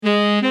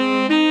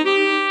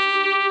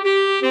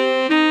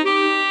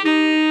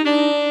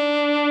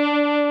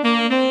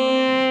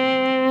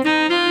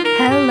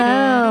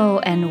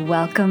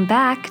Welcome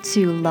back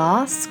to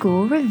Law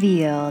School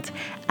Revealed.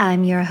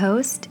 I'm your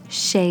host,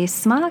 Shea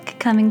Smock,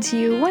 coming to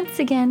you once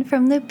again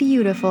from the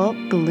beautiful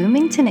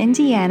Bloomington,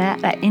 Indiana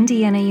at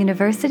Indiana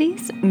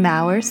University's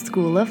Maurer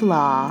School of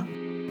Law.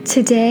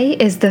 Today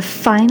is the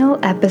final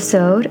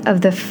episode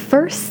of the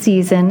first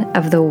season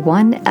of the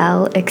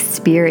 1L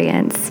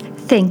Experience.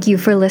 Thank you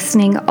for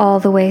listening all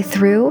the way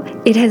through.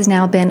 It has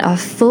now been a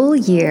full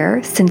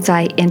year since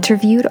I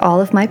interviewed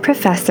all of my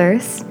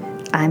professors.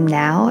 I'm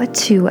now a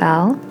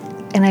 2L.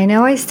 And I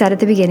know I said at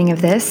the beginning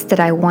of this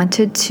that I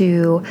wanted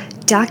to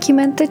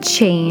document the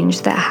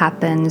change that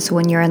happens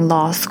when you're in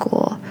law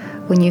school,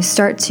 when you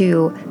start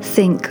to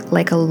think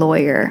like a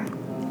lawyer.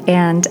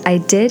 And I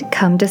did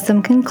come to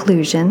some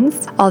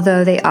conclusions,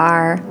 although they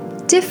are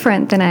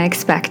different than I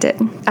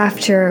expected.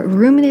 After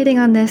ruminating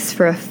on this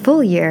for a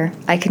full year,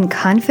 I can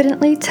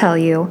confidently tell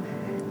you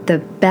the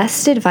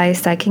best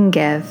advice I can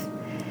give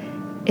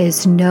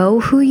is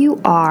know who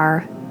you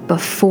are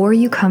before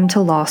you come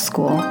to law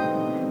school.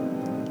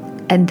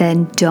 And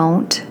then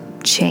don't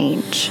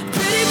change.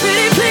 Pretty,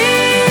 pretty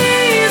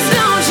please,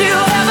 don't you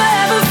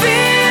ever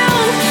feel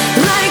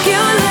like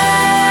you're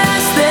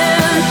less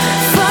than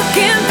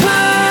fucking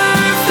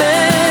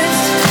perfect.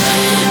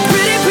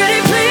 Pretty,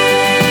 pretty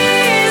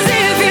please,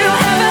 if you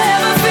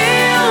ever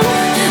feel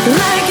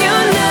like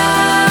you're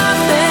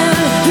nothing,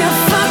 you're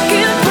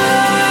fucking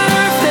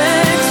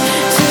perfect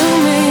to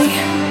me.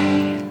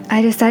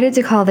 I decided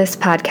to call this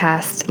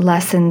podcast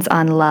Lessons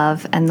on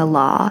Love and the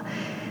Law,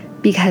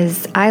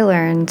 because I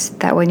learned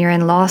that when you're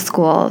in law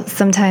school,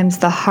 sometimes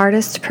the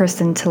hardest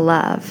person to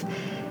love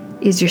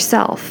is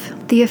yourself.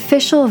 The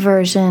official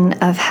version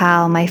of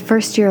how my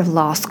first year of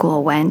law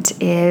school went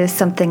is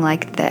something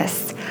like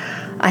this.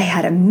 I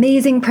had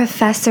amazing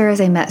professors.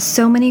 I met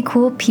so many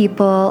cool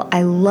people.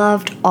 I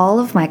loved all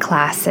of my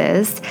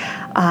classes.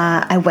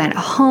 I went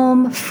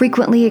home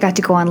frequently. I got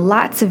to go on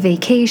lots of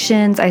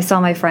vacations. I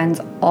saw my friends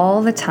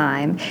all the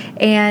time.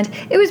 And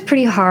it was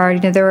pretty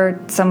hard. There were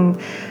some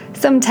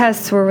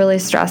tests were really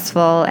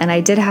stressful, and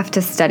I did have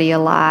to study a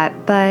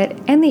lot, but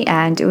in the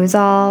end, it was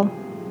all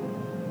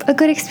a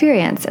good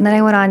experience. And then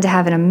I went on to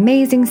have an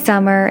amazing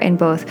summer in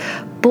both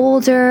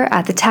Boulder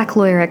at the Tech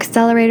Lawyer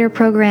Accelerator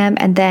program,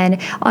 and then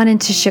on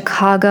into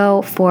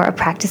Chicago for a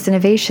Practice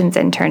Innovations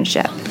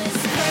internship.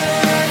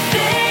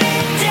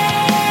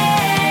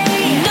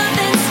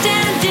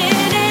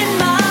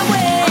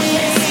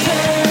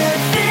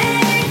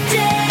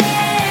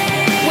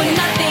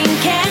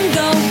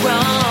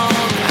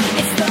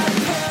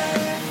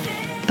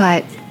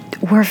 But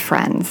we're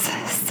friends,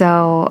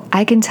 so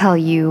I can tell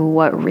you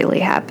what really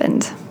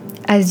happened.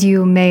 As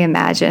you may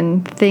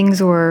imagine,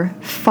 things were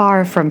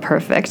far from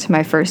perfect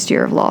my first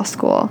year of law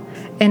school.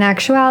 In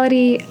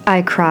actuality,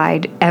 I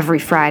cried every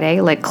Friday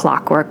like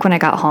clockwork when I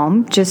got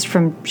home, just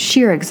from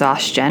sheer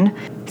exhaustion.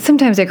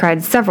 Sometimes I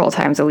cried several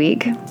times a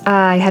week.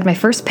 I had my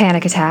first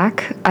panic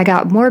attack. I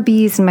got more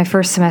B's in my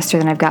first semester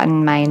than I've gotten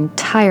in my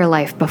entire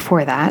life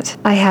before that.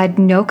 I had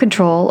no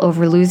control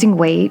over losing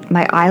weight.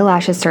 My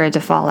eyelashes started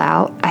to fall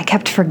out. I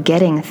kept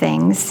forgetting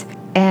things.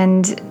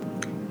 And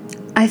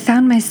I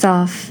found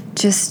myself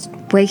just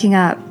waking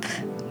up,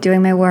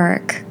 doing my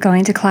work,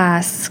 going to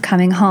class,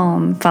 coming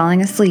home,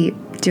 falling asleep,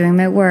 doing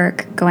my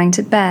work, going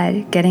to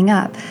bed, getting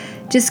up,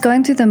 just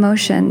going through the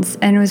motions,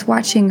 and was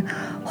watching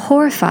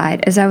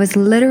horrified as I was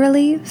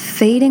literally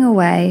fading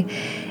away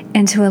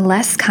into a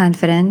less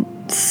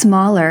confident,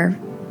 smaller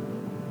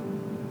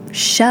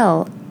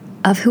shell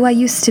of who I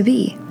used to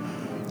be.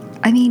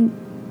 I mean,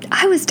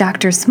 I was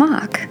Dr.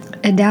 Smock,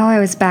 and now I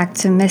was back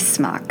to Miss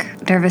Smock,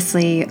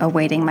 nervously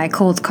awaiting my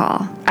cold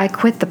call. I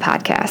quit the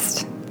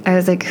podcast. I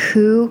was like,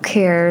 who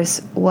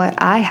cares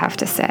what I have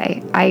to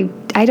say? I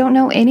don't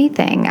know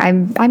anything.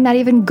 I'm not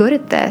even good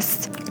at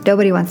this.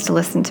 Nobody wants to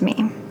listen to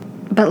me.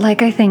 But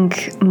like I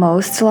think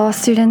most law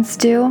students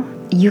do,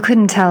 you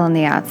couldn't tell on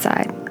the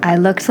outside. I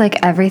looked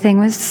like everything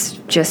was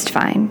just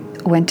fine.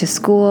 Went to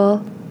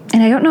school,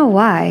 and I don't know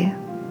why,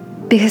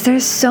 because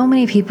there's so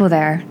many people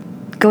there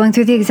going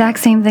through the exact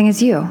same thing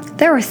as you.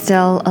 There were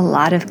still a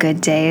lot of good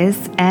days,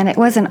 and it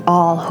wasn't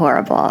all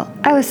horrible.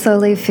 I was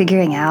slowly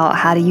figuring out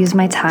how to use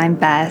my time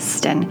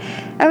best, and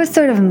I was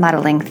sort of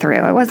muddling through.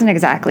 I wasn't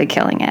exactly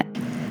killing it.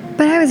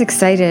 But I was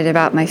excited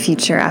about my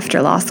future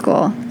after law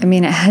school. I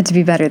mean, it had to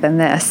be better than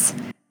this.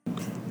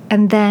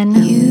 And then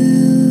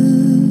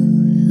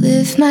You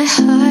lift my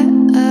heart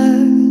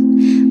up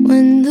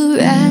when the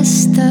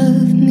rest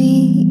of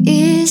me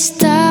is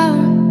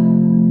down.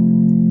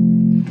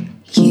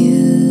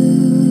 You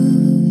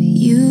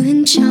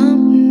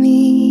enchant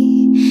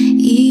me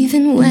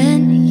even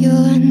when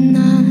you're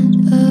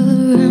not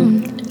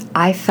around.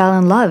 I fell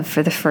in love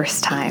for the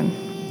first time.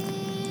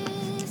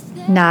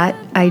 Not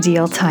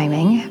ideal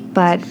timing,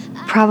 but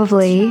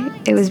probably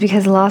it was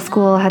because law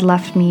school had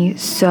left me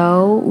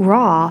so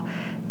raw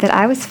that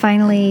I was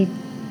finally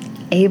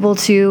able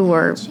to,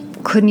 or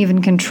couldn't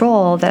even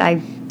control, that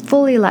I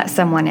fully let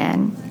someone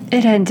in.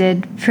 It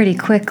ended pretty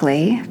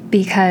quickly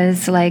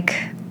because, like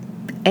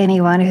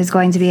anyone who's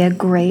going to be a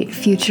great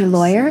future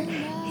lawyer,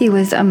 He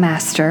was a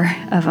master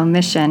of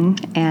omission,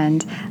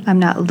 and I'm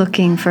not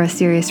looking for a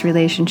serious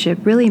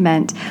relationship really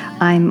meant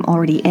I'm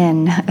already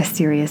in a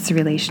serious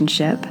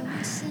relationship.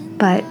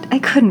 But I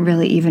couldn't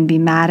really even be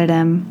mad at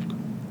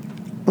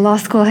him. Law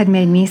school had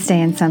made me stay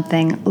in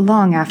something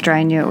long after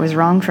I knew it was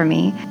wrong for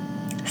me,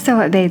 so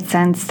it made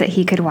sense that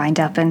he could wind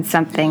up in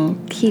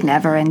something he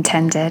never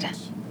intended.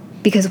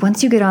 Because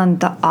once you get on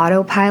the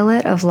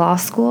autopilot of law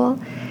school,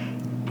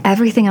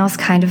 everything else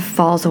kind of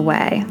falls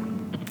away.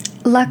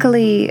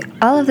 Luckily,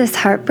 all of this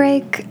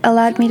heartbreak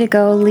allowed me to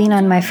go lean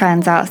on my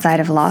friends outside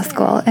of law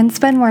school and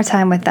spend more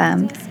time with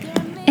them.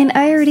 And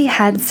I already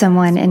had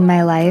someone in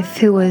my life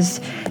who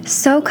was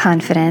so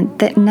confident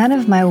that none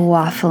of my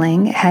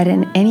waffling had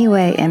in any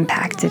way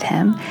impacted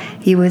him.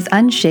 He was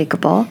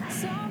unshakable,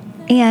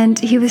 and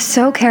he was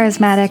so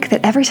charismatic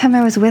that every time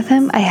I was with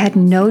him, I had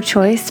no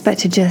choice but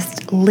to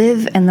just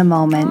live in the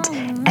moment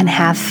and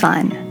have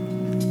fun.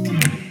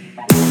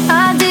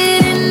 I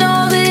didn't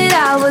know that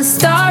I was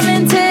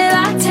starving till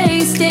I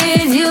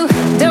tasted you.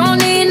 Don't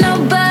need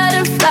no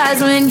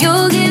butterflies when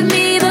you give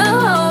me the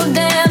whole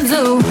damn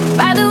zoo.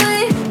 By the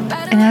way,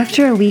 and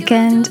after a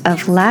weekend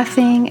of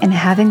laughing and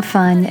having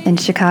fun in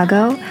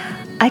Chicago,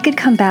 I could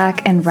come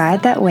back and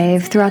ride that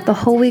wave throughout the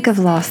whole week of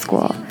law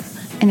school,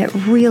 and it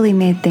really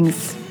made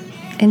things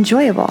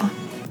enjoyable.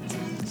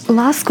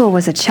 Law school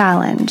was a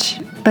challenge,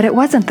 but it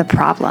wasn't the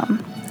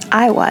problem.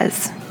 I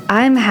was.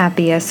 I'm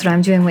happiest when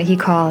I'm doing what he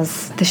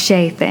calls the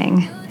Shea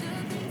thing.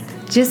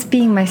 Just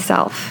being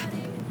myself.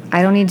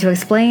 I don't need to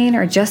explain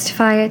or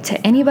justify it to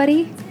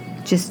anybody.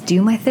 Just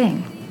do my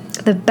thing.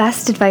 The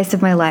best advice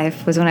of my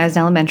life was when I was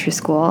in elementary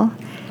school,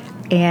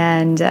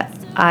 and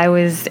I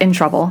was in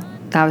trouble.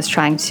 I was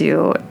trying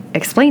to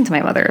explain to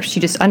my mother. If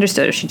she just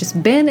understood, if she'd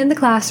just been in the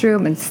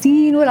classroom and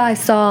seen what I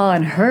saw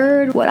and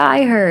heard what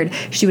I heard,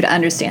 she would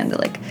understand that,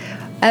 like,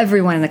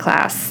 everyone in the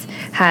class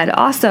had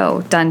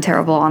also done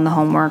terrible on the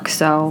homework,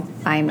 so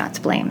I am not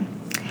to blame.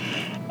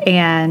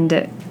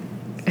 And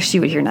she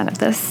would hear none of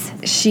this.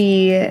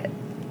 She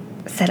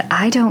said,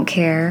 I don't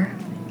care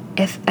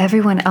if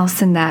everyone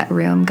else in that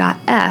room got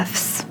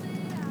Fs.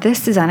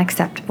 This is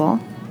unacceptable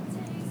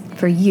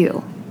for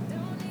you.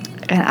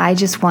 And I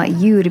just want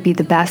you to be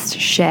the best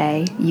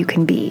Shea you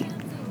can be.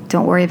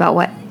 Don't worry about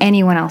what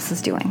anyone else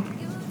is doing.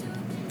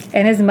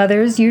 And as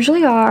mothers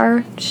usually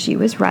are, she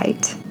was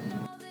right.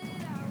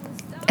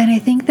 And I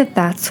think that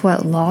that's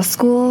what law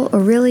school, or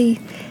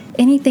really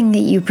anything that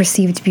you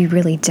perceive to be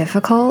really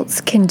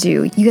difficult, can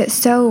do. You get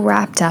so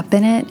wrapped up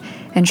in it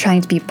and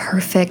trying to be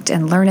perfect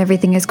and learn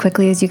everything as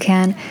quickly as you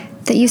can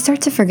that you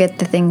start to forget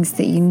the things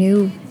that you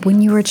knew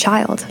when you were a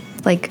child.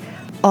 Like,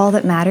 all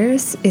that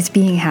matters is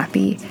being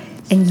happy,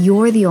 and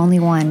you're the only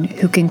one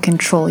who can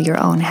control your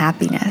own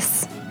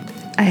happiness.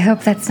 I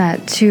hope that's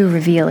not too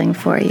revealing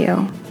for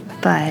you,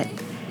 but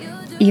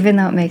even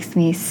though it makes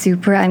me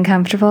super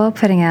uncomfortable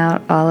putting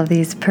out all of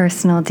these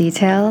personal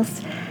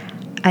details,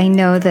 I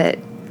know that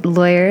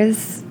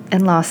lawyers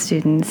and law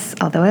students,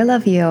 although I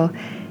love you,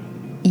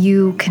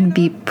 you can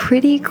be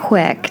pretty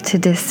quick to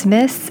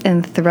dismiss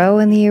and throw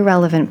in the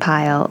irrelevant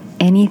pile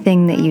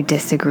anything that you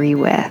disagree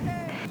with.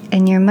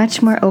 And you're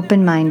much more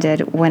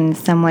open-minded when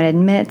someone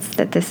admits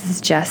that this is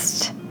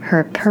just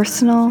her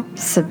personal,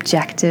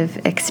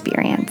 subjective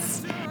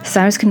experience.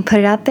 So I'm just going to put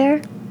it out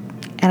there,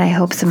 and I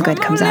hope some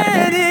good comes out of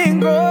it.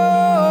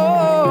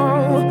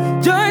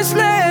 Just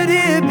let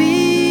it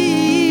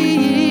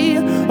be.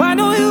 Why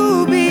don't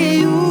you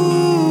be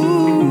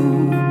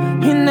you?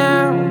 And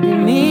now be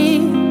me.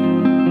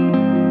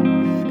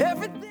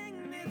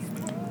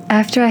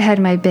 After I had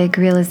my big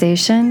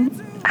realization,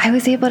 I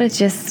was able to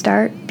just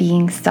start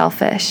being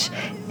selfish.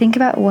 Think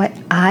about what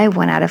I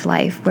want out of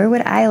life. Where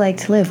would I like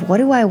to live? What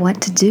do I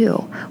want to do?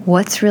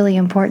 What's really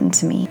important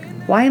to me?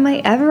 Why am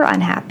I ever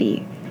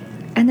unhappy?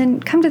 And then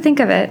come to think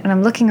of it, and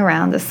I'm looking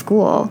around the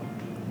school,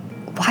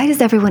 why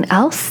does everyone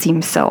else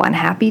seem so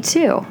unhappy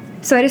too?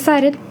 So I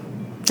decided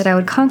that I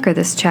would conquer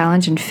this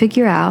challenge and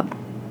figure out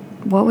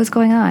what was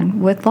going on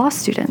with law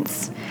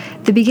students.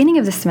 The beginning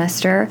of the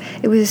semester,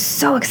 it was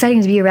so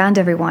exciting to be around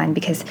everyone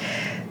because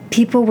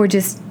people were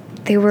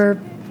they were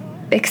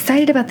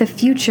excited about the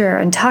future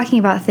and talking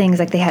about things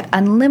like they had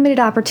unlimited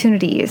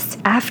opportunities.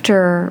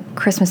 After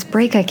Christmas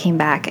break, I came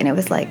back, and it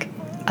was like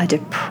a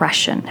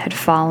depression had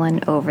fallen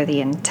over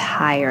the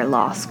entire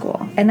law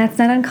school. And that's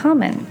not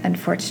uncommon,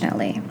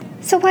 unfortunately.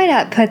 So why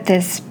not put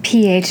this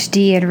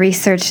PhD in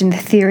research and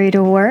theory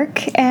to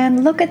work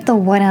and look at the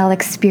 1L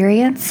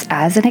experience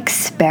as an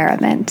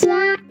experiment?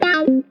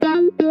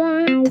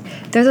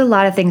 There's a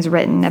lot of things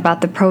written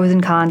about the pros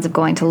and cons of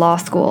going to law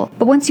school,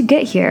 but once you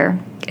get here,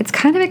 it's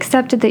kind of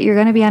accepted that you're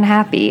going to be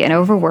unhappy and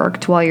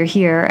overworked while you're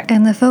here,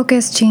 and the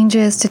focus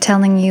changes to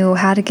telling you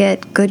how to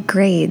get good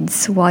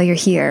grades while you're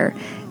here.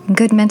 And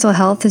good mental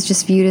health is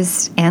just viewed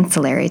as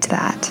ancillary to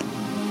that.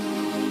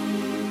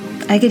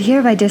 I could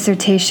hear my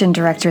dissertation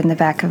director in the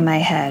back of my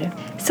head.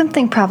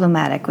 Something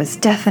problematic was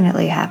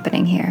definitely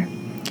happening here.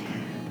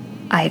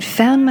 I had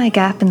found my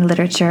gap in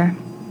literature,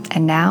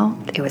 and now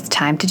it was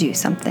time to do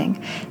something.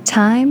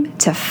 Time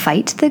to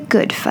fight the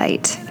good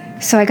fight.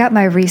 So I got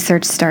my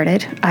research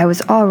started. I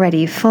was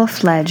already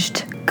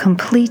full-fledged,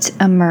 complete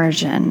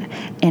immersion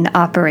in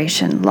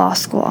Operation Law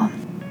School.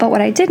 But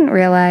what I didn't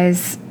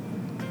realize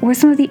were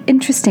some of the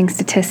interesting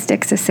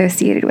statistics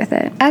associated with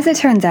it. As it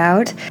turns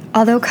out,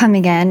 although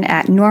coming in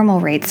at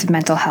normal rates of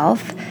mental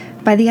health,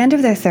 by the end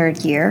of their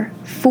third year,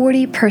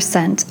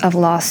 40% of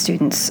law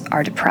students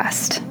are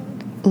depressed.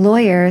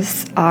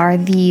 Lawyers are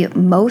the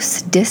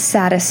most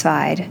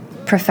dissatisfied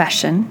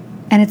profession,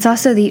 and it's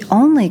also the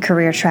only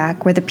career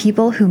track where the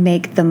people who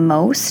make the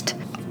most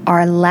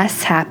are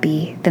less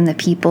happy than the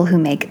people who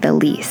make the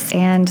least.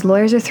 And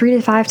lawyers are 3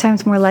 to 5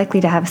 times more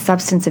likely to have a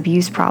substance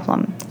abuse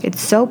problem.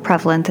 It's so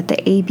prevalent that the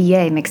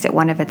ABA makes it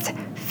one of its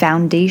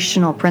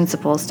foundational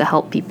principles to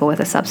help people with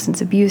a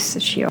substance abuse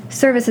issue.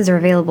 Services are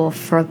available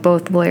for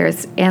both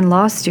lawyers and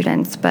law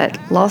students, but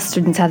law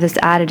students have this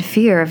added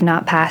fear of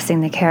not passing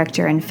the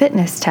character and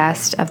fitness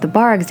test of the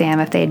bar exam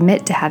if they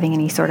admit to having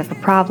any sort of a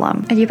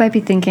problem. And you might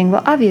be thinking,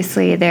 well,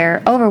 obviously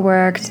they're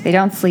overworked, they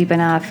don't sleep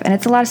enough, and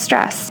it's a lot of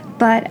stress.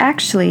 But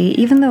actually,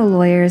 even though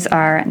lawyers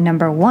are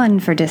number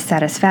 1 for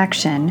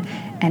dissatisfaction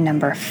and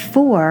number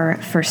 4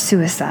 for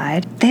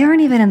suicide, they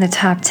aren't even in the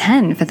top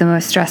 10 for the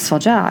most stressful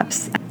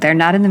jobs. They're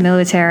not in the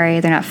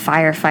military, they're not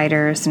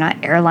firefighters, they're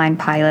not airline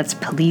pilots,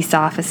 police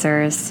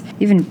officers.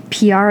 Even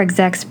PR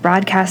execs,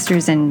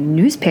 broadcasters, and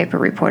newspaper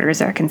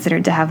reporters are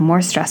considered to have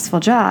more stressful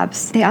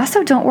jobs. They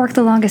also don't work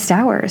the longest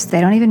hours.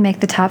 They don't even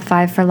make the top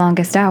 5 for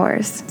longest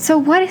hours. So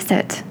what is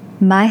it?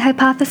 My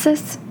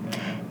hypothesis?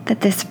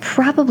 That this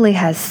probably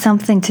has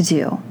something to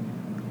do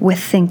with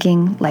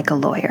thinking like a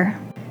lawyer.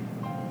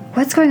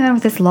 What's going on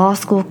with this law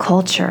school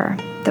culture,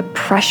 the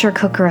pressure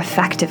cooker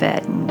effect of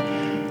it,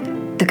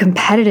 and the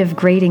competitive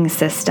grading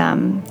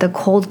system, the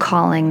cold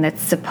calling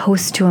that's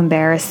supposed to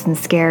embarrass and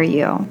scare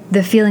you,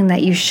 the feeling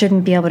that you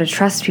shouldn't be able to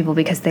trust people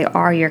because they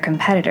are your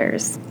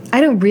competitors.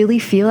 I don't really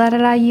feel that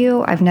at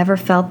IU. I've never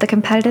felt the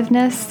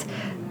competitiveness,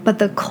 but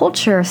the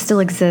culture still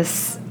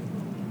exists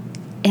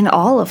in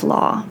all of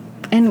law.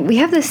 And we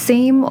have the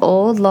same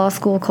old law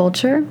school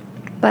culture,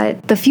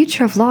 but the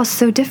future of law is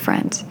so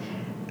different.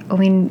 I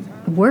mean,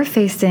 we're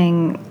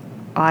facing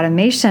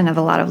automation of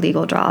a lot of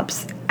legal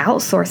jobs,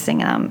 outsourcing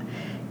them,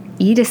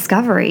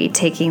 e-discovery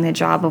taking the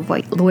job of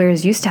what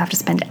lawyers used to have to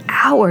spend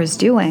hours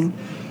doing,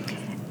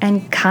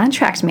 and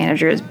contract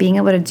managers being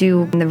able to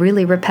do the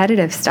really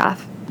repetitive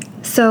stuff.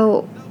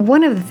 So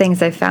one of the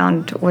things I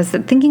found was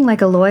that thinking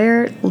like a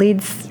lawyer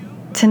leads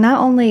to not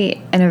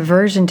only an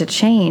aversion to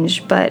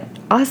change, but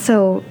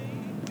also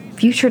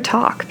future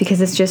talk, because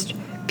it's just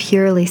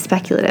purely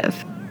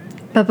speculative.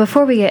 But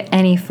before we get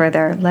any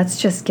further, let's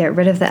just get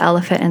rid of the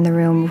elephant in the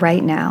room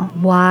right now.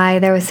 Why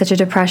there was such a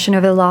depression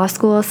over the law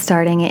school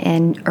starting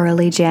in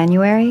early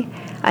January?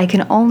 I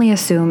can only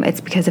assume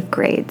it's because of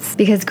grades.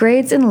 Because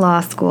grades in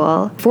law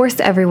school force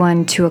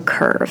everyone to a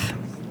curve.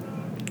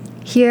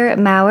 Here at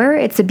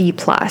Mauer, it's a B+,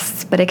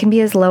 but it can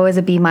be as low as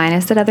a B-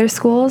 at other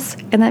schools,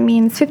 and that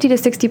means 50 to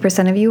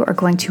 60% of you are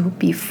going to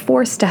be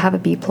forced to have a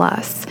B+.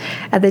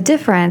 And the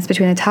difference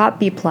between the top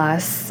B+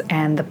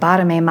 and the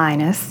bottom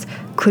A-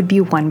 could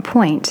be 1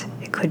 point.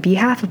 It could be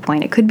half a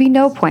point. It could be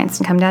no points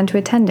and come down to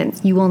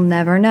attendance. You will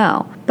never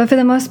know. But for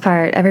the most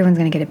part, everyone's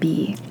going to get a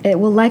B. It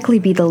will likely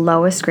be the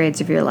lowest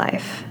grades of your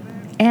life.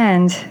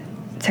 And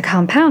to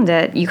compound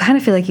it, you kind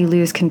of feel like you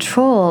lose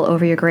control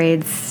over your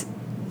grades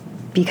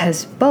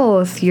because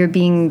both you're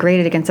being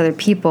graded against other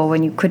people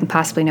when you couldn't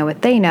possibly know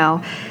what they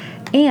know,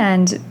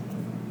 and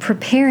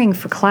preparing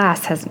for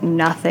class has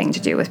nothing to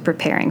do with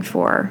preparing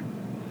for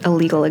a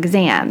legal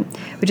exam,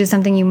 which is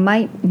something you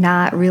might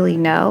not really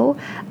know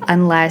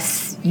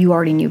unless you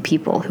already knew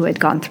people who had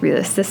gone through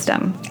this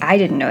system. I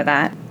didn't know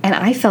that, and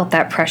I felt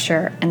that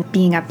pressure and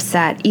being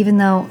upset, even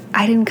though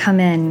I didn't come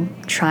in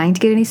trying to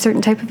get any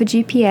certain type of a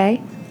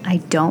GPA. I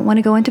don't want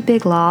to go into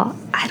big law.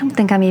 I don't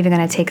think I'm even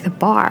going to take the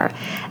bar.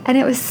 And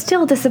it was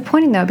still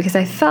disappointing, though, because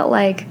I felt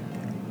like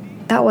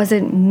that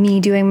wasn't me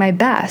doing my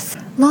best.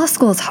 Law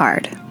school is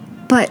hard,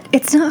 but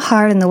it's not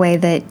hard in the way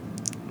that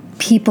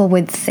people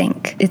would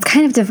think. It's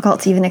kind of difficult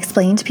to even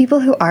explain to people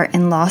who aren't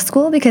in law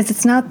school, because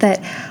it's not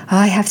that,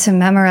 I have to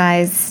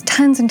memorize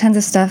tons and tons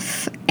of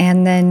stuff,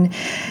 and then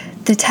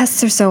the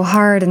tests are so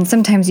hard, and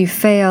sometimes you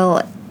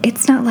fail.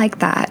 It's not like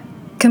that.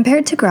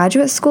 Compared to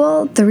graduate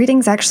school, the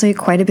reading's actually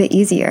quite a bit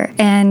easier,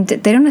 and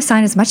they don't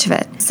assign as much of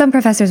it. Some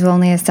professors will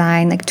only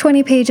assign like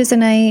 20 pages a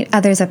night,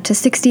 others up to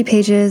 60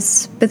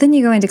 pages, but then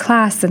you go into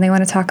class and they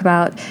want to talk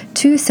about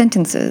 2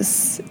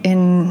 sentences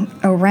in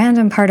a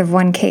random part of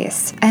one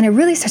case. And it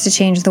really starts to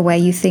change the way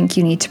you think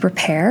you need to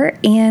prepare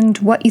and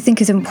what you think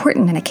is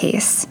important in a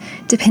case,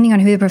 depending on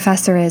who the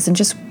professor is and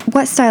just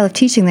what style of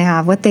teaching they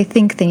have, what they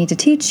think they need to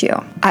teach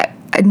you.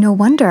 No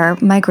wonder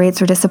my grades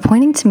were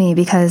disappointing to me,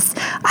 because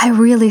I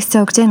really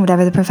soaked in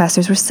whatever the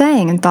professors were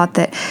saying and thought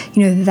that,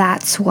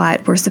 that's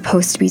what we're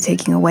supposed to be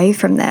taking away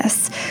from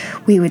this.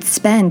 We would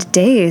spend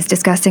days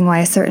discussing why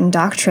a certain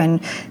doctrine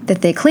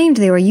that they claimed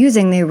they were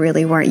using, they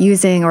really weren't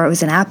using, or it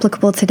was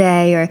inapplicable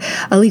today, or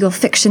a legal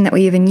fiction that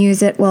we even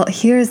use it. Well,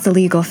 here's the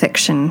legal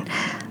fiction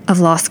of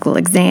law school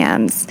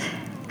exams.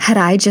 Had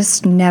I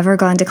just never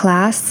gone to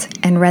class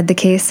and read the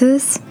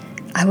cases,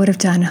 I would have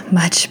done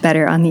much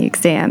better on the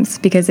exams,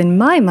 because in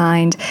my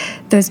mind,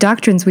 those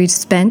doctrines we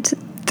spent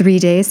 3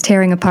 days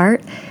tearing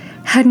apart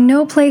had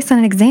no place on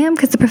an exam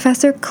because the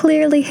professor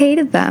clearly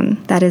hated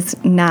them. That is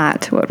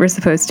not what we're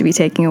supposed to be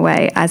taking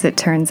away, as it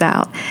turns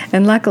out.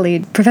 And luckily,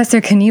 Professor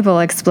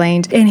Knievel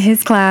explained in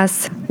his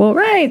class, well,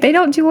 right, they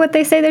don't do what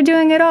they say they're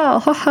doing at all.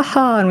 Ha ha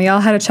ha. And we all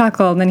had a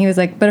chuckle. And then he was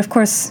like, but of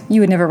course,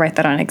 you would never write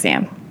that on an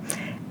exam.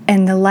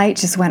 And the light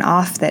just went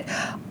off that,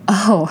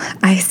 oh,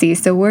 I see.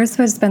 So we're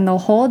supposed to spend the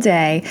whole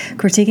day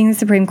critiquing the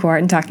Supreme Court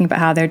and talking about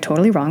how they're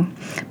totally wrong.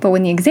 But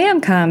when the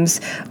exam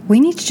comes, we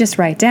need to just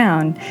write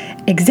down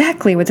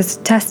exactly what this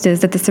test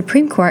is that the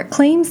Supreme Court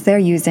claims they're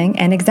using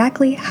and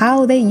exactly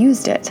how they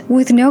used it,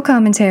 with no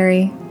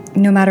commentary,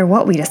 no matter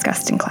what we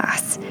discussed in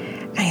class.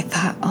 And I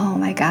thought, oh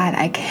my God,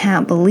 I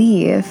can't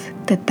believe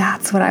that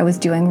that's what I was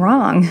doing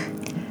wrong.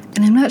 And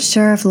I'm not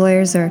sure if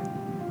lawyers or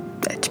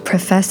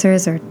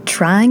professors are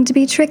trying to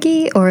be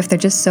tricky, or if they're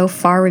just so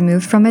far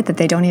removed from it that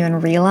they don't even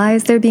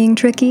realize they're being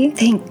tricky.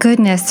 Thank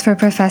goodness for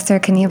Professor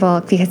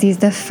Knievel, because he's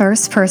the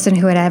first person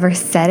who had ever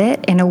said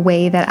it in a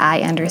way that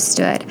I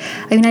understood.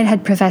 I mean, I'd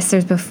had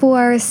professors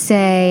before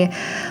say,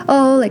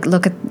 oh, like,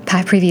 look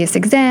at previous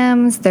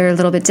exams. They're a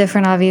little bit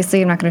different,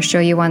 obviously. I'm not going to show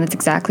you one that's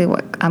exactly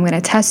what I'm going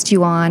to test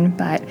you on,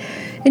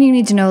 and you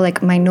need to know,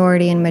 like,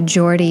 minority and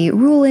majority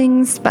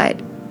rulings, but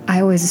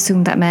I always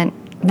assumed that meant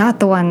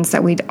not the ones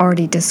that we'd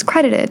already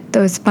discredited.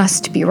 Those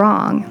must be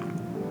wrong.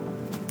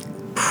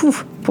 Phew,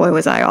 boy,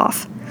 was I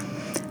off.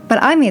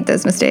 But I made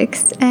those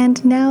mistakes,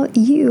 and now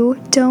you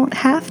don't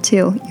have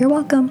to. You're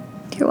welcome.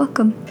 You're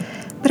welcome.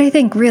 But I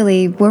think,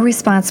 really, we're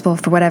responsible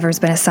for whatever's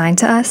been assigned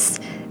to us,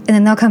 and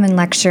then they'll come and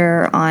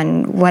lecture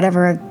on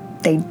whatever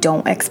they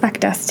don't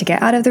expect us to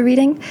get out of the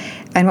reading.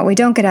 And what we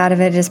don't get out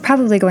of it is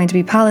probably going to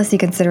be policy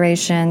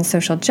considerations,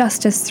 social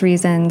justice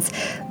reasons,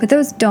 but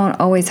those don't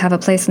always have a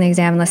place in the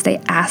exam unless they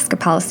ask a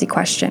policy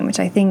question,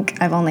 which I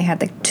think I've only had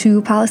like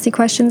 2 policy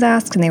questions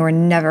asked, and they were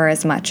never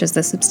as much as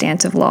the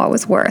substantive law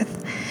was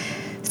worth.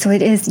 So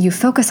it is, you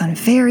focus on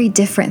very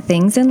different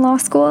things in law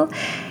school,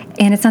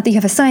 and it's not that you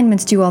have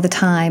assignments due all the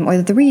time or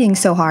that the reading's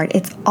so hard.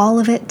 It's all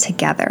of it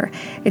together.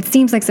 It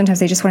seems like sometimes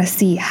they just want to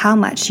see how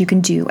much you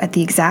can do at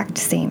the exact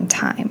same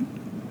time.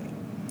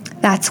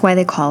 That's why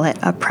they call it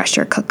a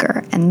pressure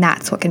cooker, and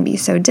that's what can be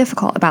so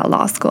difficult about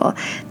law school.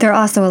 There are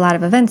also a lot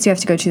of events you have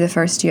to go to the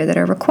first year that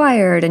are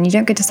required, and you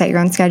don't get to set your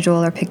own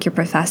schedule or pick your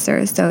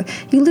professors, so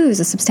you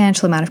lose a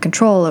substantial amount of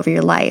control over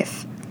your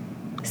life.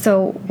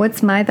 So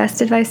what's my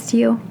best advice to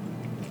you?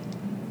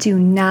 Do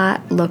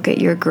not look at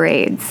your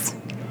grades.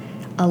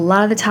 A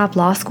lot of the top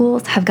law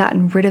schools have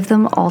gotten rid of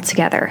them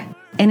altogether.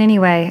 And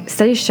anyway,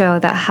 studies show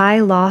that high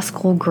law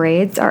school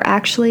grades are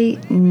actually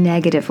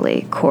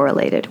negatively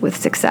correlated with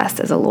success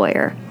as a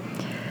lawyer.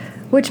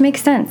 Which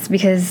makes sense,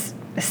 because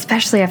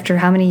especially after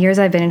how many years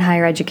I've been in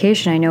higher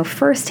education, I know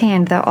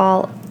firsthand that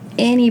all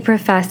any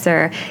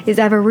professor is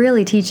ever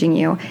really teaching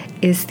you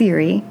is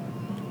theory,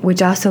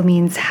 which also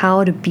means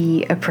how to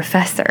be a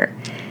professor.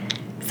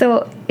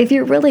 So if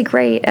you're really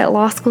great at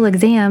law school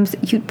exams,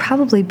 you'd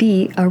probably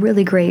be a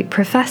really great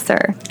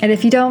professor. And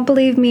if you don't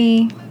believe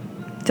me,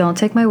 don't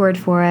take my word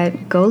for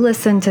it. Go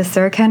listen to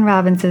Sir Ken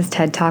Robbins's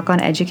TED Talk on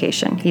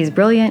education. He's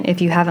brilliant.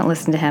 If you haven't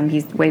listened to him,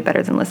 he's way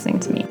better than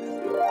listening to me.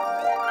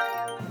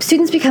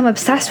 Students become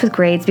obsessed with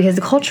grades because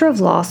the culture of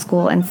law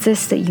school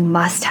insists that you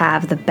must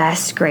have the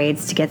best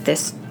grades to get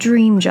this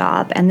dream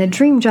job. And the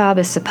dream job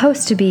is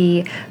supposed to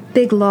be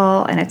big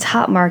law and a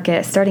top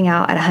market, starting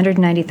out at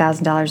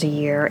 $190,000 a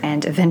year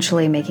and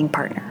eventually making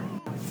partner.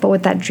 But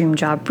what that dream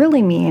job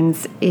really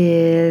means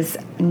is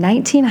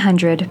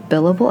 1,900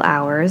 billable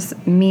hours,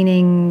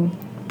 meaning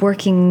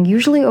working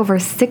usually over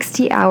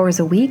 60 hours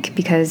a week,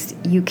 because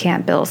you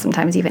can't bill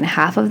sometimes even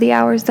half of the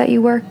hours that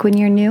you work when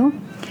you're new.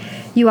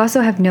 You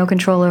also have no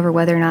control over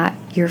whether or not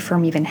your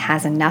firm even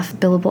has enough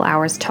billable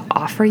hours to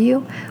offer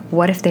you.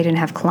 What if they didn't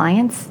have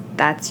clients?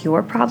 That's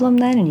your problem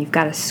then, and you've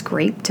got to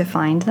scrape to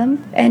find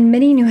them. And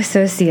many new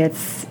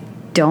associates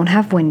don't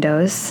have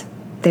windows.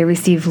 They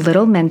receive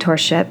little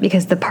mentorship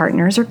because the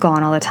partners are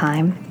gone all the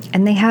time,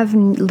 and they have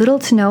little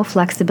to no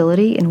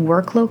flexibility in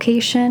work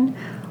location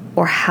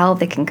or how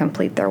they can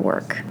complete their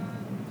work.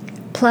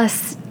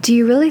 Plus, do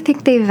you really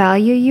think they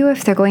value you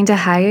if they're going to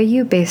hire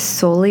you based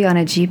solely on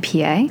a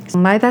GPA?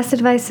 My best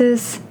advice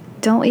is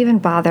don't even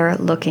bother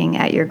looking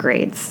at your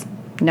grades.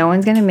 No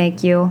one's going to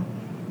make you.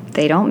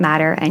 They don't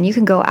matter, and you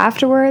can go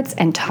afterwards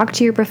and talk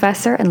to your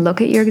professor and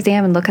look at your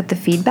exam and look at the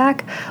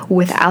feedback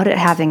without it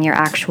having your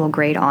actual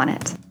grade on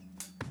it.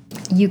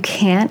 You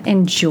can't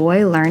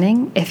enjoy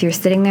learning if you're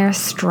sitting there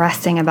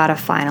stressing about a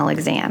final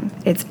exam.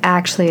 It's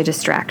actually a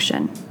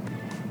distraction.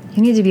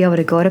 You need to be able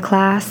to go to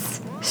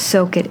class,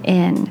 soak it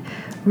in,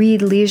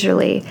 read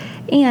leisurely,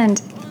 and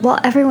while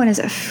everyone is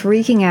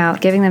freaking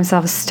out, giving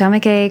themselves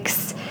stomach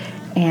aches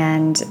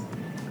and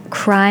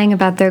crying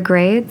about their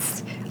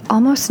grades,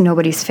 almost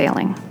nobody's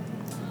failing.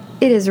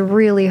 It is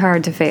really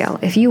hard to fail.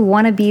 If you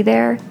want to be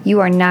there,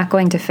 you are not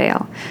going to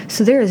fail.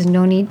 So there is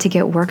no need to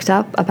get worked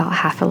up about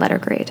half a letter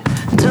grade.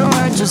 Don't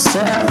hurt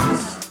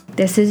yourself.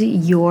 This is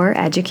your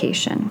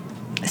education.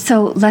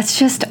 So let's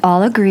just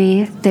all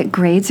agree that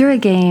grades are a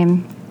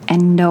game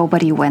and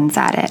nobody wins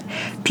at it.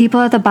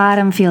 People at the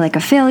bottom feel like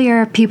a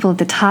failure. People at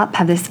the top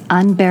have this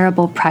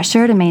unbearable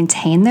pressure to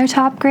maintain their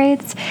top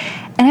grades.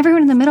 And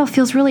everyone in the middle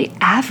feels really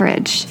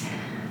average,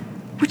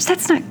 which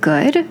that's not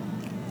good.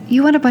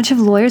 You want a bunch of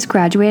lawyers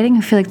graduating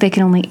who feel like they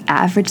can only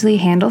averagely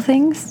handle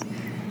things?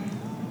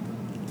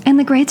 And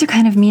the grades are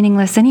kind of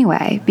meaningless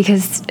anyway,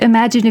 because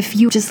imagine if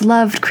you just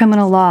loved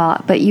criminal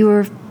law, but you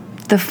were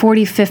the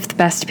 45th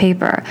best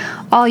paper.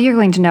 All you're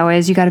going to know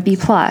is you got a B+.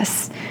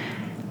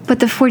 But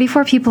the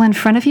 44 people in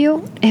front of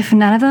you, if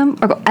none of them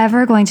are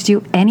ever going to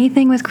do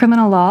anything with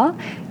criminal law,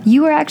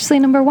 you are actually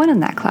number one in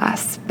that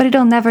class. But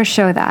it'll never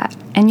show that.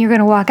 And you're going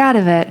to walk out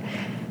of it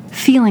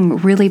feeling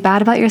really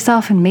bad about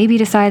yourself and maybe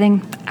deciding,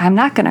 I'm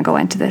not going to go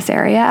into this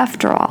area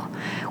after all.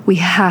 We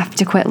have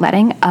to quit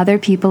letting other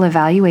people's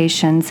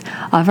evaluations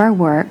of our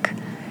work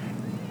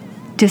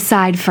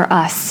decide for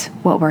us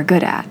what we're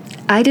good at.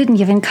 I didn't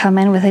even come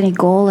in with any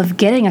goal of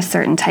getting a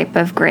certain type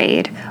of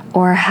grade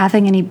or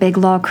having any big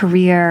law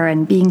career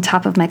and being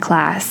top of my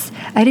class.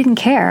 I didn't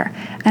care.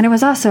 And I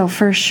was also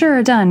for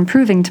sure done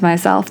proving to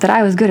myself that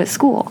I was good at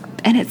school.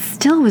 And it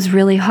still was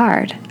really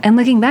hard. And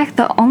looking back,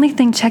 the only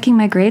thing checking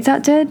my grades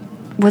out did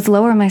was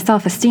lower my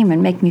self-esteem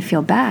and make me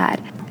feel bad.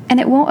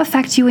 And it won't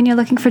affect you when you're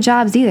looking for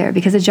jobs either,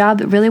 because a job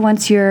that really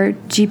wants your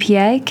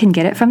GPA can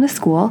get it from the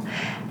school.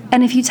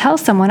 And if you tell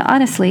someone,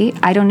 honestly,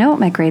 I don't know what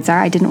my grades are,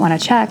 I didn't want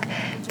to check,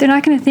 they're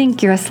not going to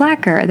think you're a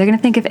slacker. They're going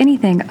to think, if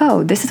anything,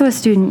 oh, this is a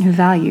student who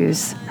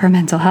values her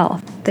mental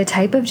health. The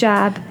type of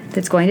job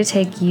that's going to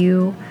take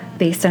you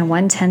based on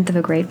 1/10 of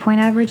a grade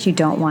point average, you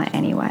don't want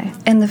anyway.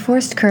 And the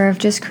forced curve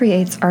just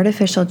creates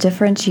artificial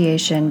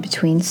differentiation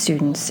between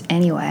students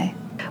anyway.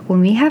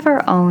 When we have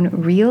our own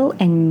real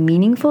and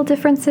meaningful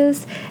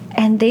differences,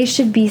 and they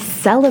should be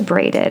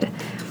celebrated.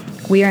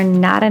 We are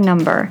not a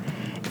number.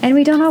 And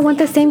we don't all want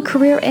the same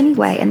career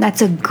anyway, and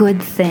that's a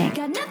good thing.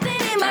 Got nothing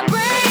in my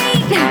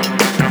brain.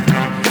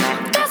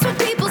 That's what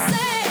people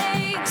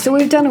say. So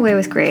we've done away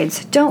with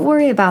grades. Don't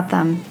worry about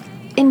them.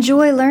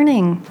 Enjoy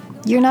learning.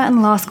 You're not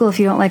in law school if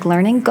you don't like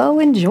learning. Go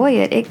enjoy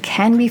it. It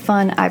can be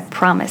fun, I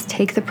promise.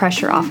 Take the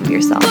pressure off of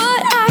yourself. But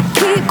I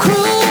keep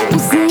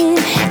cruising.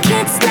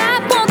 Can't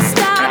stop, won't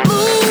stop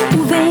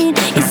moving.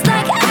 It's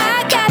like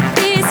I got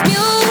this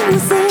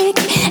music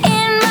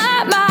in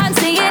my mind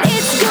saying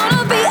it's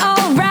gonna be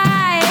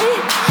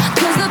alright.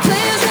 'Cause the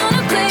player's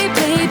gonna play.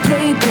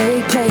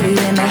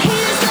 And the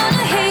haters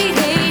gonna hate,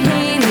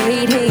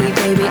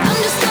 baby. I'm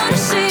just gonna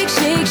shake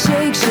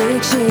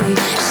it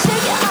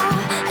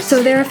off.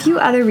 So there are a few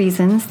other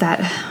reasons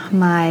that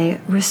my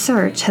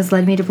research has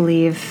led me to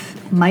believe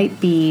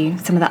might be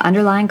some of the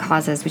underlying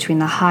causes between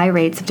the high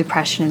rates of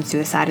depression and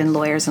suicide in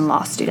lawyers and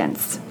law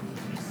students.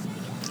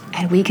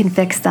 And we can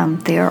fix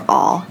them. They are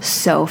all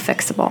so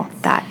fixable.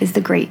 That is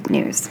the great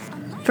news.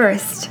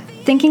 First,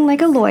 thinking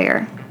like a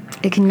lawyer.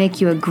 It can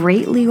make you a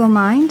great legal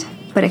mind,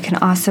 but it can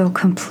also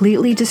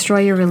completely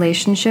destroy your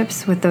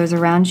relationships with those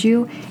around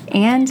you.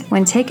 And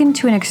when taken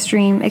to an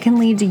extreme, it can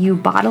lead to you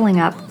bottling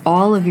up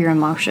all of your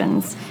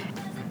emotions.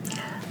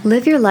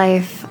 Live your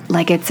life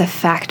like it's a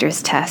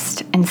factors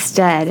test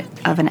instead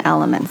of an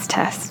elements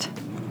test.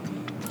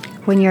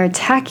 When you're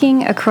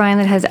attacking a crime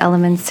that has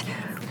elements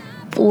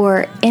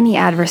or any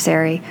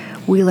adversary,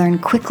 we learn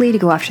quickly to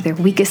go after their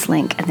weakest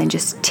link and then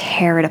just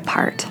tear it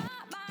apart.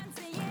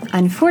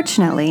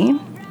 Unfortunately,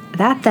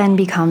 that then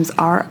becomes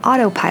our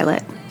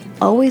autopilot,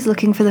 always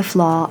looking for the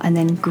flaw and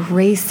then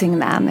gracing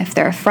them, if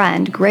they're a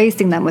friend,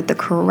 gracing them with the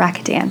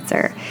correct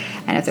answer.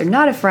 And if they're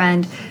not a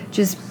friend,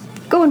 just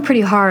going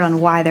pretty hard on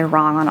why they're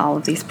wrong on all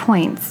of these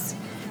points.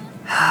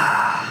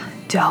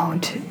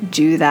 Don't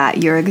do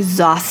that. You're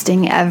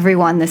exhausting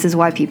everyone. This is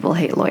why people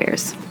hate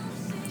lawyers.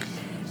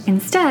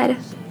 Instead,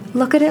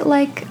 look at it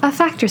like a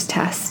factors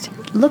test.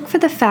 Look for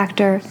the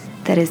factor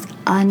that is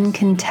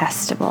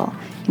uncontestable.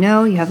 You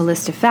know, you have a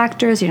list of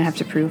factors. You don't have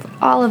to prove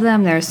all of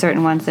them. There are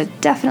certain ones that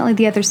definitely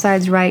the other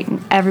side's right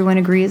and everyone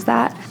agrees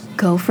that.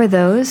 Go for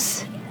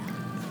those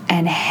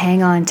and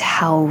hang on to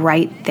how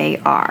right they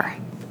are.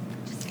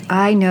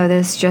 I know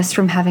this just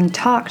from having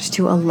talked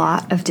to a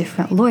lot of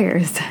different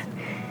lawyers.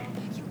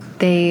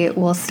 They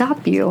will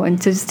stop you and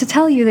just to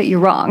tell you that you're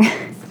wrong,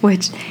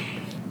 which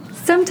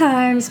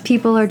sometimes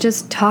people are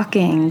just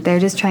talking. They're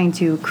just trying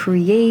to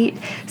create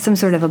some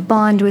sort of a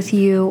bond with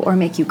you or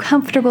make you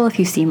comfortable if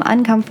you seem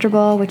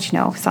uncomfortable, which,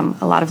 a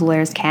lot of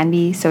lawyers can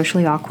be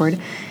socially awkward.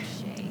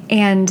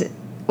 And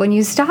when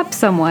you stop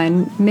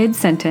someone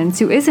mid-sentence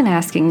who isn't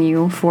asking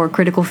you for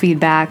critical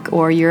feedback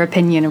or your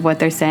opinion of what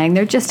they're saying,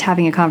 they're just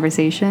having a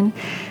conversation,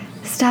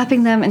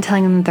 stopping them and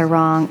telling them that they're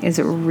wrong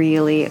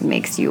really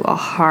makes you a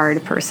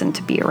hard person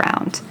to be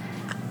around.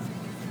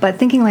 But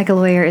thinking like a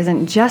lawyer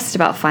isn't just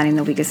about finding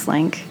the weakest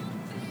link.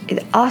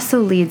 it also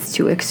leads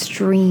to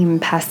extreme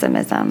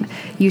pessimism.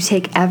 You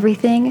take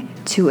everything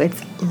to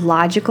its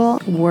logical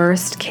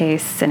worst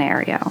case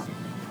scenario.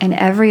 In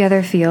every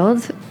other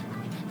field,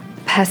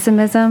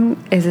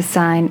 pessimism is a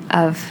sign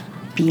of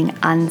being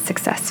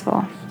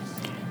unsuccessful.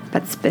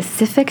 But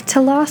specific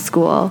to law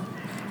school,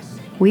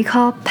 we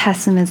call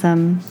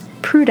pessimism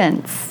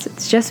prudence.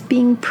 It's just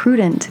being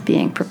prudent,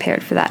 being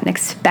prepared for that and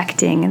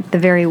expecting the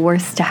very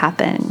worst to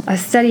happen. A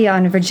study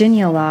on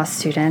Virginia law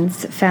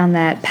students found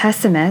that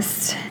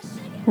pessimists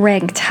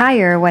ranked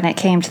higher when it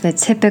came to the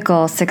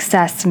typical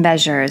success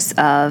measures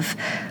of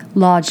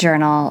law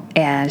journal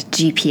and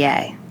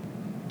GPA.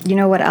 You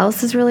know what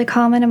else is really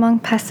common among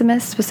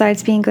pessimists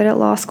besides being good at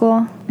law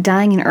school?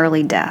 Dying an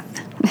early death.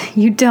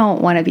 You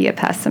don't want to be a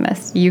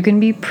pessimist. You can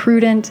be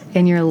prudent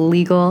in your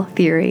legal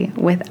theory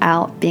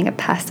without being a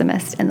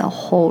pessimist in the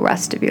whole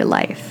rest of your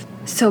life.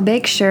 So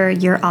make sure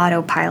your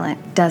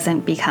autopilot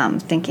doesn't become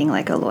thinking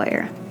like a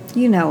lawyer.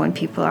 You know when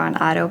people are on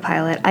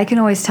autopilot. I can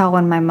always tell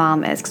when my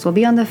mom is, because we'll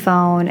be on the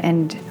phone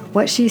and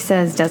what she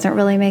says doesn't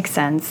really make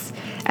sense.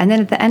 And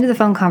then at the end of the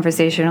phone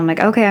conversation, I'm like,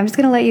 okay, I'm just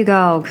going to let you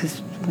go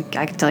because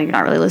I can tell you're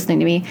not really listening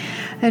to me.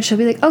 And she'll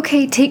be like,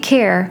 okay, take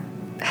care.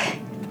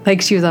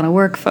 Like she was on a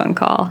work phone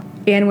call.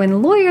 And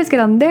when lawyers get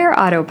on their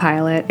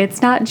autopilot,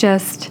 it's not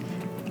just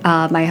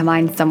my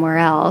mind somewhere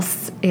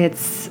else.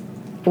 It's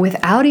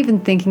without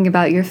even thinking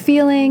about your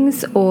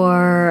feelings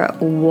or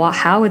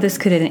how this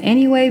could in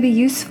any way be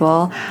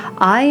useful.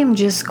 I am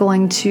just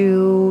going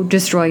to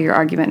destroy your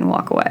argument and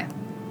walk away.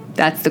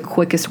 That's the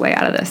quickest way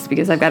out of this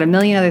because I've got a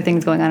million other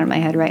things going on in my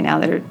head right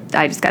now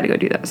I just got to go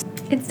do those.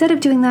 Instead of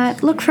doing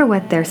that, look for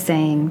what they're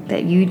saying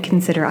that you'd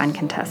consider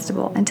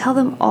uncontestable and tell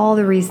them all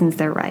the reasons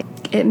they're right.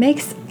 It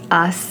makes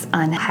us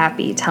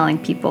unhappy telling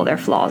people their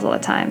flaws all the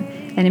time,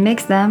 and it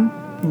makes them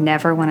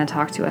never want to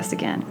talk to us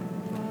again.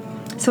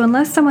 So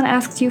unless someone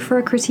asks you for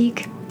a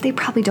critique, they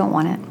probably don't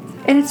want it.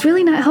 And it's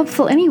really not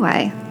helpful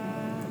anyway.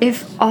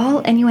 If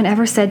all anyone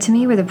ever said to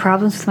me were the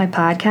problems with my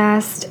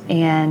podcast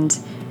and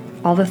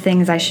all the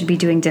things I should be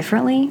doing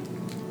differently,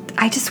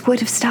 I just would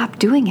have stopped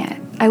doing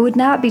it. I would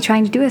not be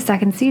trying to do a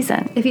second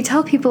season. If you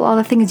tell people all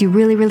the things you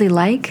really, really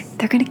like,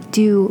 they're going to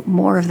do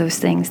more of those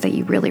things that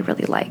you really,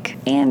 really like.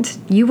 And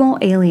you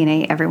won't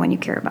alienate everyone you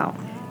care about.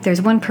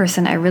 There's one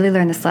person I really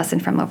learned this lesson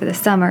from over the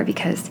summer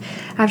because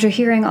after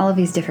hearing all of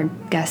these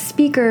different guest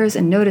speakers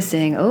and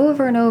noticing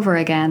over and over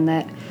again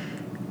that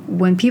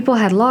when people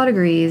had law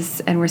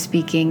degrees and were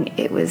speaking,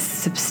 it was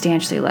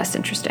substantially less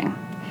interesting.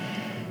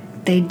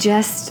 They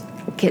just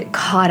get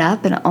caught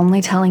up in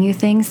only telling you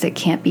things that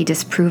can't be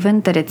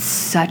disproven, that it's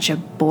such a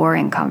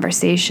boring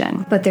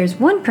conversation. But there's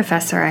one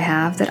professor I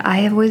have that I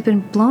have always been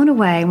blown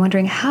away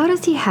wondering how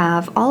does he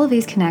have all of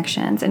these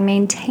connections and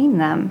maintain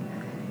them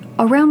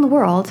around the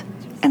world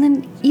and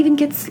then even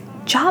gets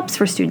jobs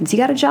for students. He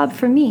got a job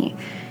for me.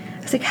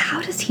 I was like,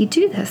 how does he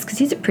do this? Because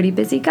he's a pretty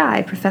busy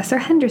guy, Professor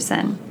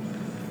Henderson.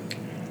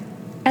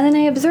 And then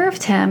I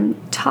observed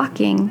him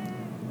talking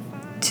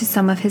to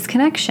some of his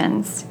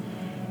connections.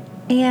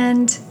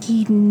 And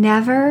he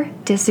never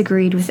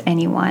disagreed with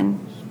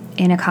anyone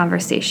in a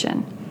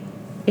conversation.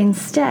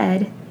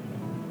 Instead,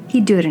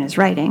 he'd do it in his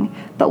writing,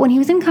 but when he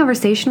was in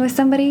conversation with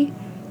somebody,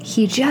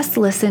 he just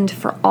listened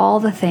for all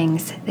the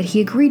things that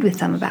he agreed with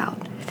them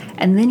about.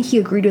 And then he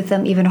agreed with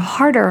them even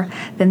harder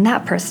than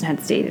that person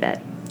had stated it.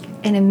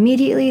 And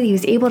immediately he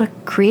was able to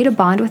create a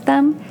bond with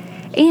them.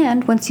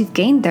 And once you've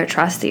gained their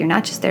trust that you're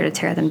not just there to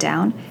tear them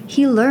down,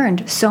 he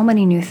learned so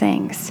many new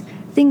things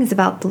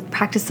about the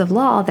practice of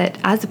law that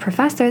as a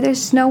professor,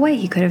 there's no way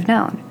he could have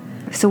known.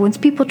 So once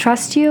people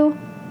trust you,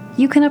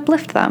 you can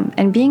uplift them.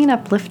 And being an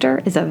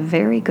uplifter is a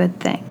very good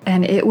thing.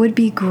 And it would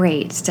be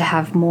great to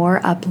have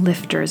more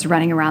uplifters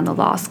running around the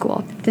law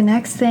school. The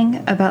next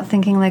thing about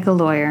thinking like a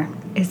lawyer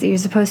is that you're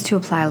supposed to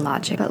apply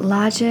logic. But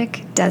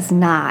logic does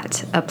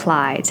not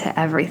apply to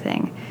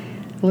everything.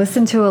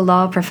 Listen to a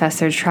law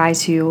professor try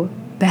to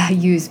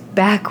use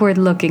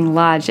backward-looking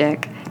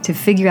logic to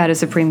figure out a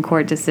Supreme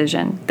Court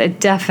decision that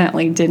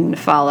definitely didn't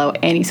follow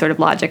any sort of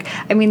logic.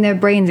 I mean, their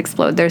brains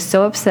explode. They're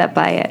so upset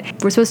by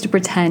it. We're supposed to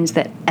pretend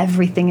that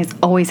everything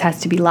always has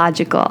to be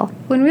logical.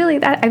 When really,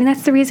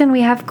 that's the reason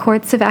we have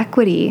courts of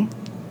equity,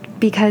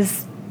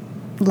 because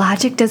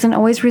logic doesn't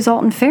always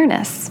result in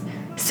fairness.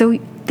 So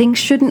things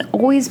shouldn't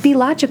always be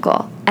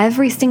logical.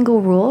 Every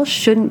single rule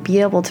shouldn't be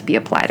able to be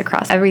applied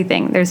across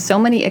everything. There's so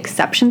many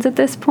exceptions at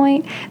this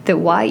point that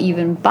why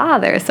even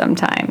bother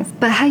sometimes?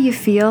 But how you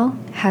feel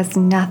has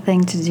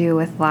nothing to do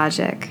with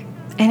logic.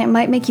 And it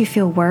might make you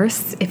feel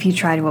worse if you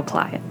try to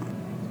apply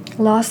it.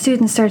 Law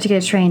students start to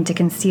get trained to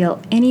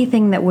conceal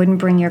anything that wouldn't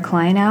bring your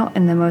client out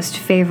in the most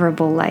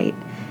favorable light.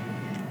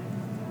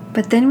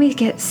 But then we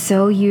get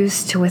so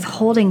used to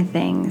withholding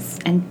things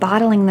and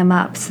bottling them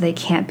up so they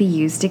can't be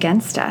used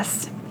against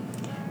us.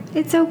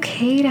 It's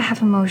okay to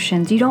have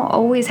emotions. You don't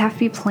always have to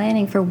be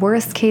planning for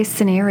worst case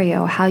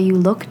scenario how you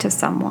look to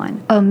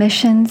someone.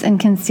 Omissions and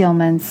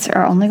concealments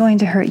are only going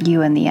to hurt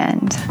you in the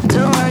end.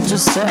 Don't hurt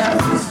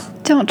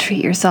yourself. Don't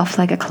treat yourself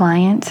like a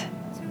client.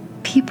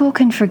 People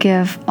can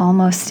forgive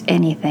almost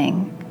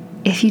anything,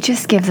 if you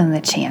just give them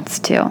the chance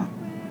to.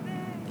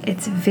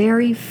 It's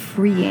very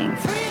freeing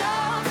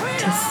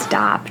to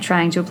stop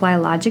trying to apply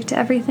logic to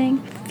everything,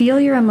 feel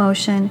your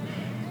emotion,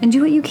 and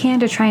do what you can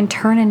to try and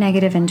turn a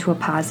negative into a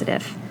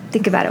positive.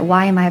 Think about it.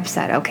 Why am I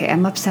upset? Okay,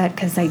 I'm upset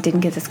because I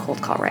didn't get this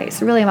cold call right.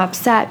 So really I'm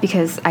upset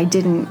because I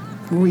didn't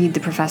read the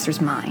professor's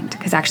mind.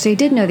 Because actually I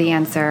did know the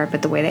answer,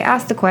 but the way they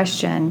asked the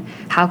question,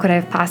 how could I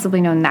have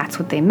possibly known that's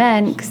what they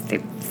meant? Because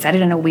they said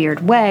it in a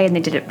weird way and they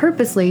did it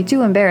purposely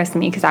to embarrass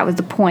me, because that was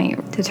the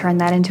point, to turn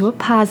that into a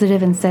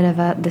positive instead of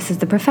a this is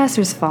the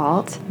professor's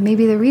fault.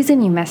 Maybe the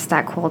reason you missed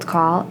that cold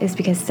call is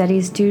because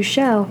studies do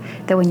show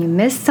that when you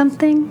miss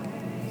something,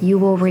 you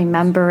will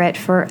remember it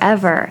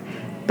forever.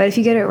 But if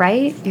you get it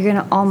right, you're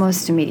going to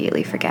almost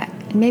immediately forget.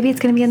 And maybe it's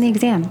going to be on the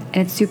exam, and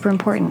it's super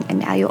important, and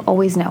now you'll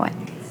always know it.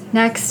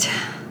 Next,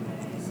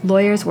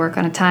 lawyers work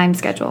on a time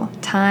schedule.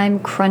 Time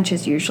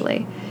crunches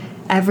usually.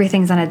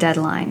 Everything's on a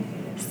deadline.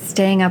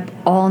 Staying up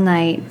all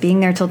night, being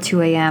there till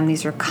 2 a.m.,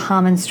 these are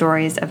common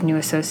stories of new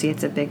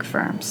associates at big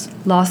firms.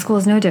 Law school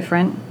is no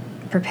different,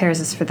 prepares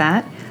us for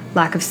that.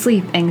 Lack of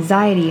sleep,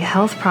 anxiety,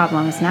 health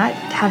problems, not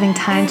having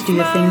time to do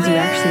the things you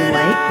actually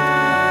like.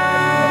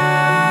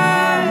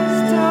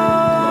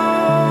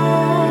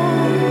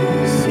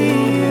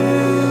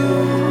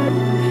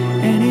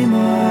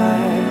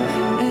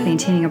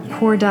 Maintaining a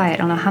poor diet. I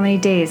don't know how many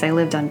days I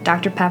lived on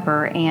Dr.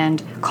 Pepper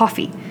and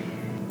coffee.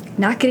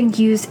 Not getting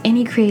to use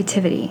any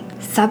creativity.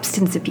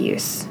 Substance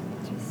abuse.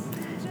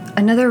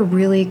 Another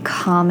really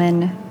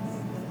common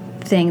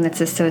thing that's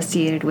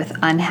associated with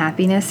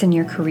unhappiness in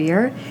your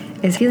career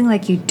is feeling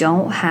like you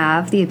don't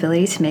have the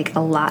ability to make a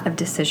lot of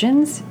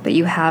decisions, but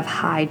you have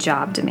high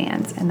job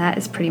demands. And that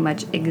is pretty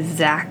much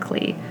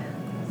exactly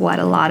what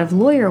a lot of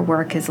lawyer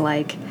work is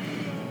like.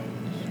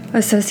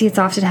 Associates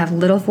often have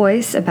little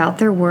voice about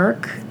their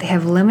work. They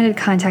have limited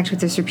contact with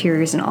their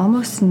superiors and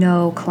almost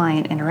no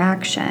client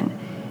interaction,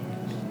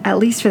 at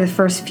least for the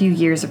first few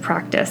years of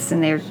practice.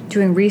 And they're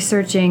doing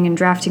researching and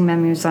drafting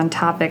memos on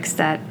topics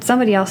that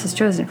somebody else has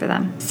chosen for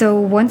them. So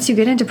once you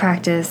get into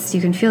practice,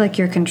 you can feel like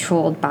you're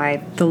controlled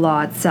by the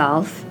law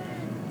itself,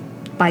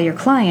 by your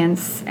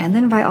clients, and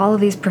then by all of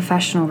these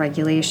professional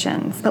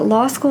regulations. But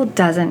law school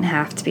doesn't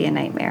have to be a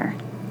nightmare.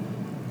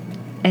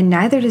 And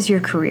neither does your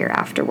career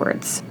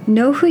afterwards.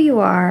 Know who you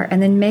are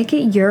and then make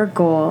it your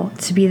goal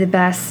to be the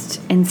best,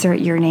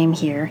 insert your name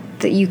here,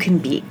 that you can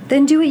be.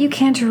 Then do what you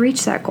can to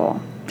reach that goal.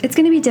 It's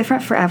going to be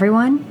different for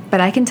everyone,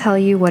 but I can tell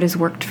you what has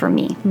worked for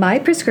me. My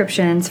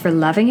prescriptions for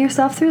loving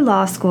yourself through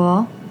law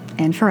school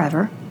and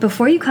forever.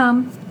 Before you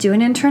come, do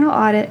an internal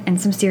audit and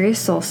some serious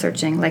soul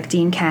searching like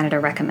Dean Canada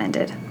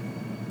recommended.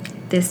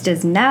 This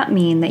does not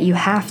mean that you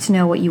have to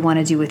know what you want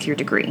to do with your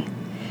degree.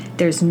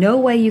 There's no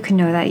way you can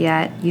know that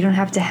yet. You don't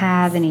have to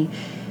have any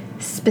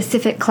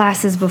specific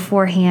classes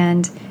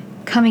beforehand.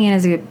 Coming in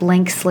as a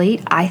blank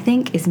slate, I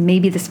think, is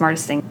maybe the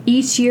smartest thing.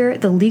 Each year,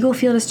 the legal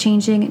field is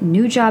changing,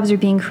 new jobs are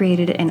being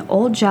created, and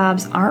old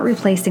jobs aren't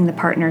replacing the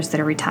partners that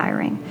are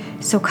retiring.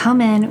 So come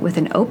in with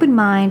an open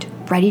mind,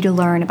 ready to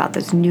learn about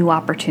those new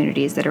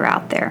opportunities that are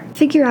out there.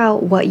 Figure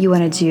out what you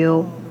want to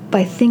do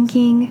by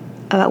thinking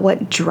about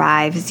what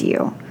drives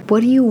you. What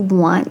do you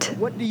want?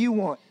 What do you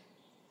want?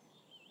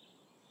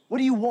 What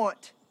do you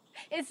want?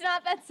 It's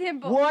not that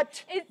simple.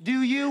 What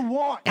do you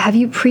want? Have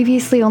you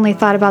previously only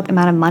thought about the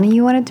amount of money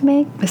you wanted to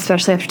make,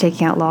 especially after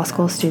taking out law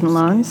school student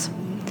loans?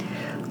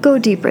 Go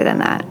deeper than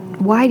that.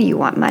 Why do you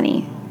want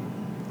money?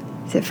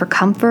 Is it for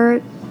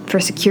comfort, for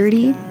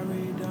security,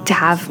 to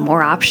have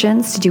more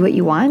options to do what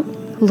you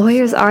want?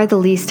 Lawyers are the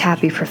least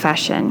happy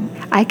profession.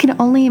 I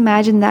can only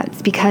imagine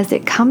that's because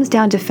it comes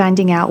down to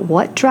finding out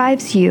what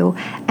drives you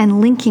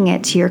and linking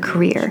it to your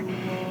career.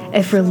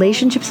 If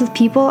relationships with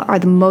people are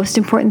the most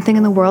important thing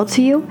in the world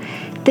to you,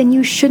 then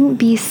you shouldn't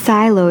be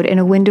siloed in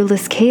a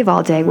windowless cave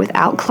all day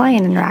without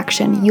client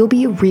interaction. You'll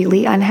be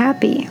really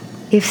unhappy.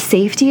 If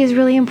safety is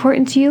really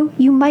important to you,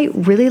 you might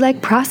really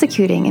like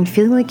prosecuting and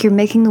feeling like you're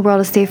making the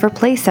world a safer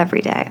place every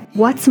day.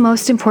 What's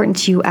most important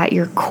to you at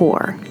your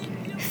core?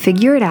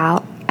 Figure it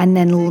out and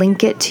then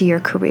link it to your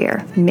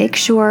career. Make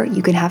sure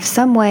you can have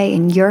some way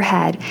in your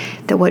head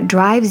that what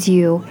drives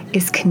you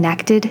is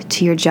connected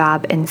to your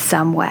job in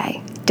some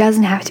way.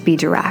 Doesn't have to be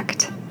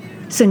direct.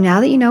 So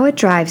now that you know what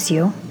drives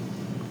you,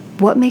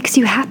 what makes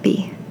you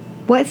happy?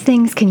 What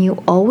things can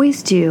you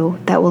always do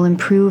that will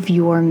improve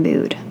your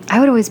mood? I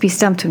would always be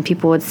stumped when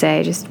people would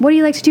say, just, what do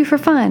you like to do for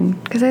fun?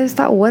 Because I just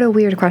thought, what a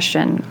weird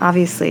question.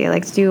 Obviously, I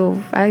like to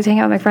hang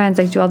out with my friends,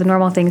 I like to do all the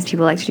normal things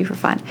people like to do for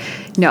fun.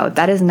 No,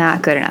 that is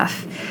not good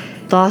enough.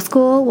 Law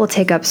school will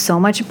take up so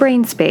much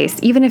brain space,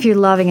 even if you're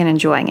loving and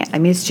enjoying it. I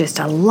mean, it's just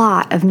a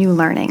lot of new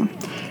learning.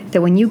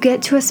 That when you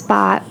get to a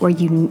spot where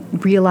you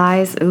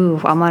realize,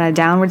 ooh, I'm on a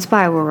downward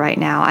spiral right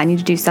now, I need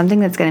to do something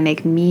that's going to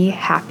make me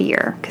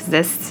happier.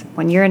 Because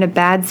when you're in a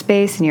bad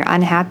space and you're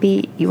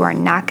unhappy, you are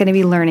not going to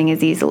be learning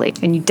as easily,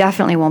 and you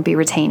definitely won't be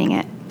retaining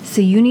it. So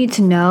you need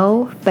to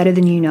know, better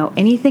than you know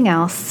anything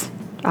else,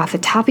 off the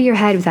top of your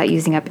head without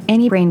using up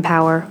any brain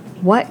power,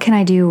 what can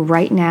I do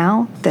right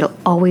now that'll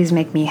always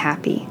make me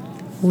happy?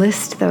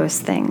 List those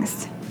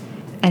things.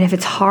 And if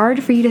it's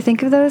hard for you to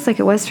think of those like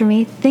it was for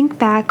me, think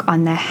back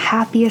on the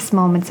happiest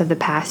moments of the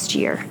past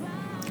year.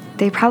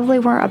 They probably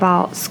weren't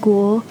about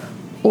school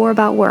or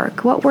about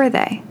work. What were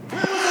they?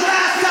 When was the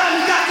last time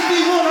you got to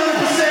be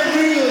 100%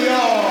 real,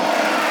 y'all?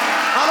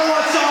 I don't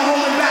want y'all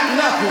holding back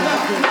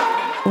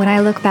nothing. When I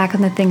look back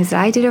on the things that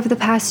I did over the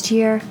past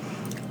year,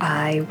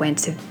 I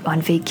went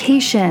on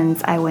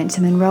vacations. I went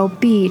to Monroe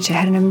Beach. I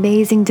had an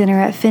amazing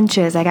dinner at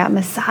Finch's. I got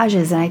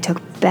massages and I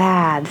took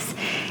baths.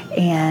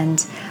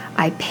 And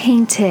I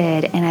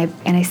painted and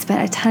I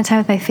spent a ton of time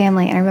with my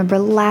family, and I remember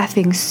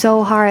laughing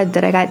so hard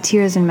that I got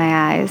tears in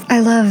my eyes. I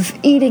love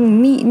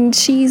eating meat and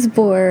cheese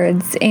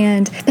boards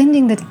and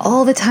spending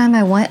all the time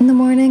I want in the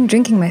morning,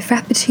 drinking my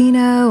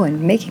Frappuccino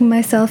and making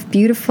myself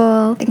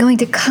beautiful, and going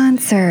to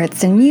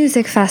concerts and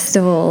music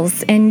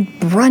festivals and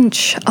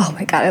brunch. Oh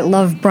my God, I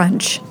love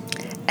brunch.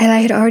 And I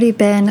had already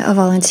been a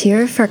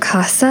volunteer for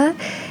CASA,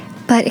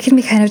 but it can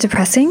be kind of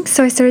depressing,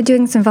 so I started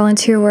doing some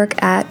volunteer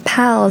work at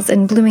PALS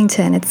in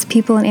Bloomington. It's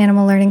People and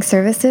Animal Learning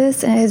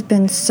Services, and it has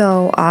been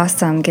so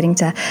awesome getting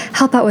to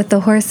help out with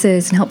the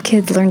horses and help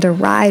kids learn to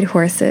ride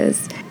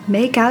horses.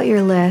 Make out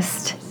your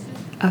list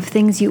of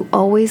things you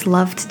always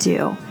love to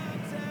do,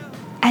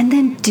 and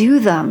then do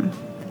them.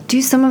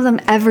 Do some of them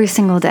every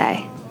single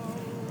day.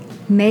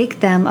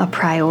 Make them a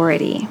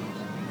priority.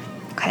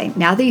 Okay,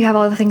 now that you have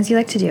all the things you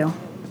like to do,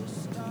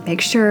 make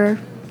sure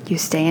you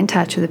stay in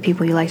touch with the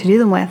people you like to do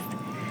them with.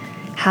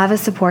 Have a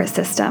support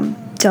system.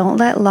 Don't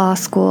let law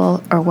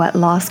school or what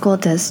law school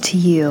does to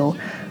you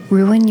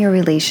ruin your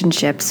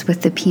relationships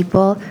with the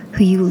people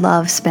who you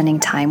love spending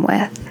time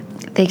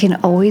with. They can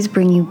always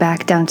bring you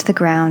back down to the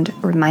ground,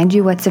 remind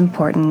you what's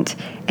important,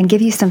 and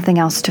give you something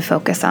else to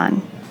focus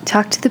on.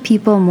 Talk to the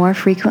people more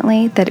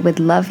frequently that would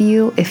love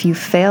you if you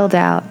failed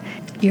out.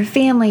 Your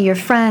family, your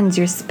friends,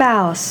 your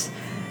spouse,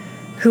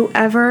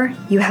 whoever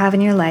you have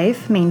in your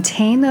life,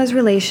 maintain those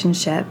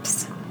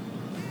relationships.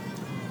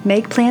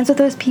 Make plans with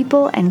those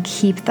people and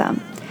keep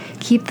them.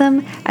 Keep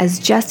them as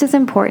just as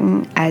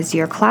important as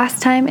your class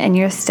time and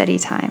your study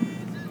time,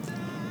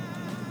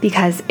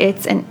 because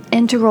it's an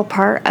integral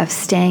part of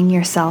staying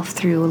yourself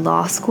through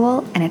law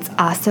school, and it's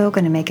also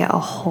going to make it a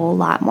whole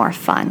lot more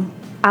fun.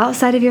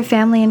 Outside of your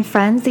family and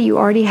friends that you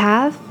already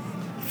have,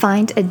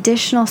 find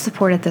additional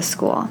support at the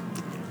school.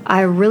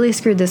 I really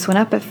screwed this one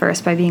up at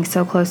first by being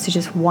so close to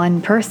just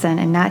one person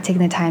and not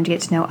taking the time to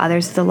get to know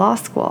others at the law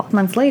school.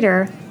 Months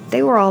later,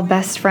 they were all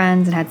best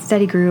friends and had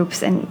study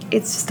groups, and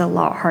it's just a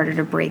lot harder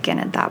to break in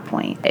at that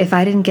point. If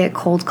I didn't get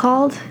cold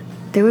called,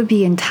 there would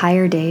be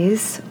entire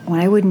days when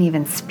I wouldn't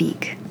even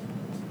speak.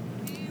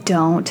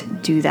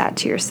 Don't do that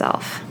to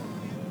yourself.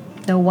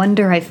 No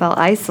wonder I felt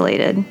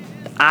isolated.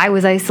 I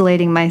was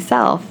isolating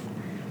myself.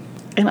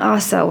 And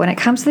also, when it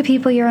comes to the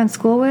people you're in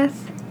school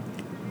with,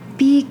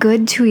 be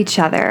good to each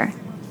other.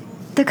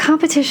 The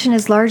competition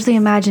is largely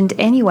imagined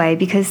anyway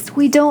because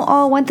we don't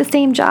all want the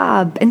same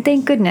job, and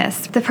thank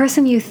goodness. The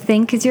person you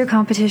think is your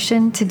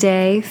competition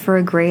today for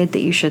a grade that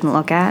you shouldn't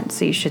look at,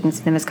 so you shouldn't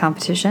see them as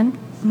competition,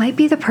 might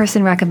be the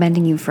person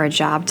recommending you for a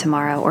job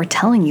tomorrow or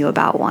telling you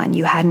about one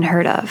you hadn't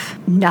heard of.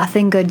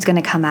 Nothing good's going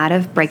to come out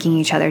of breaking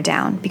each other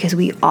down, because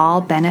we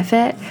all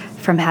benefit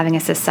from having a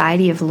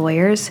society of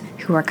lawyers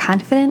who are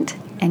confident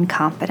and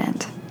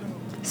competent.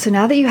 So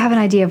now that you have an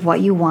idea of what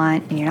you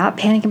want and you're not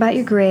panicking about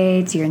your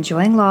grades, you're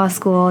enjoying law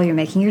school, you're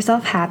making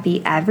yourself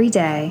happy every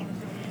day,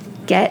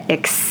 get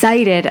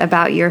excited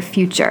about your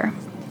future.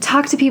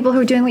 Talk to people who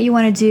are doing what you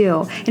want to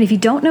do. And if you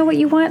don't know what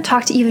you want,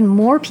 talk to even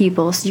more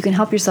people so you can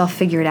help yourself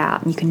figure it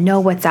out and you can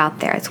know what's out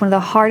there. It's one of the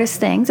hardest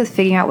things with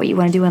figuring out what you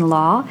want to do in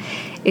law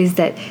is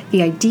that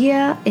the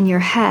idea in your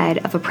head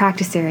of a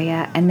practice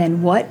area and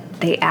then what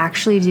they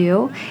actually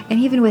do. And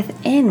even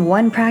within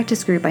one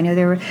practice group, I know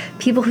there were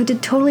people who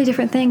did totally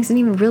different things and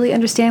didn't even really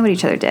understand what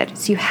each other did.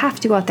 So you have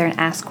to go out there and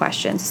ask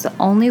questions. It's the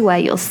only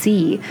way you'll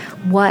see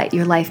what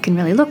your life can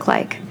really look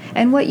like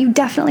and what you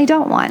definitely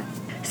don't want.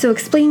 So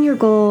explain your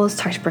goals,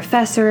 talk to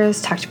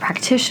professors, talk to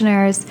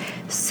practitioners,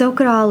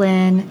 soak it all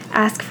in,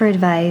 ask for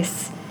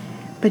advice,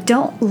 but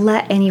don't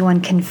let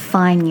anyone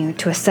confine you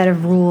to a set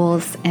of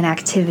rules and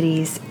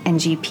activities and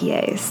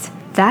GPAs.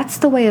 That's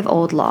the way of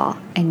old law,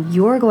 and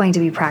you're going to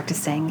be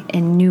practicing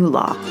in new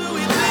law.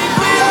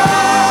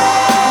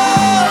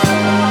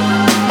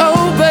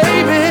 Oh,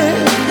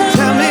 baby,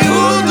 tell me,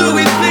 who do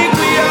we think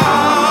we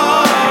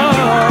are?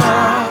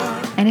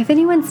 And if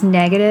anyone's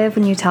negative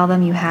when you tell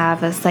them you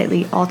have a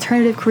slightly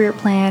alternative career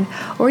plan,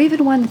 or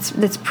even one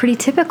that's pretty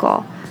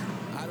typical,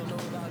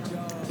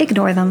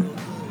 ignore them.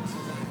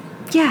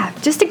 Yeah,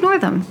 just ignore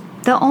them.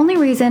 The only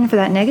reason for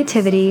that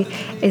negativity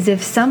is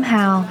if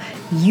somehow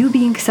you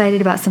being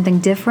excited about something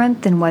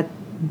different than what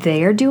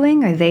they're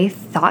doing or they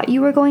thought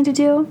you were going to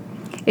do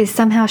is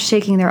somehow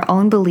shaking their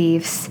own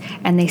beliefs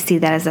and they see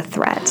that as a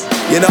threat.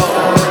 You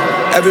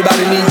know,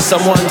 everybody needs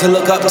someone to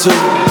look up to.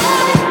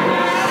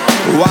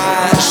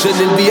 Why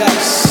shouldn't it be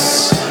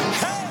us?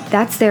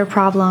 That's their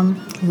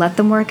problem. Let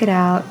them work it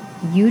out.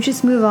 You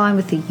just move on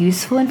with the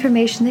useful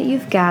information that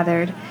you've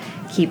gathered.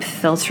 Keep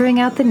filtering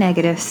out the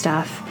negative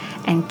stuff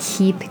and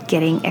keep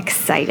getting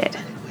excited.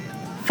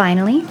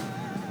 Finally,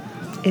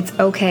 It's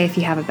okay if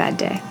you have a bad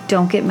day.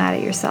 Don't get mad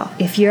at yourself.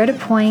 If you're at a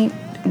point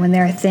when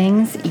there are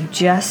things you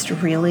just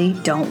really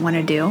don't want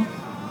to do,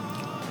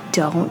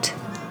 don't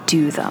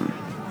do them.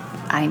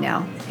 I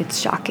know, it's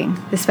shocking,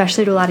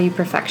 especially to a lot of you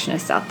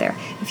perfectionists out there.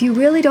 If you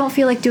really don't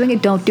feel like doing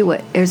it, don't do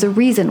it. There's a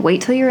reason.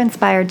 Wait till you're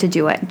inspired to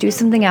do it. Do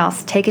something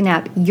else. Take a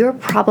nap. You're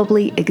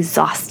probably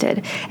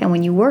exhausted. And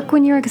when you work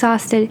when you're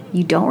exhausted,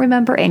 you don't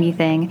remember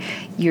anything.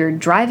 You're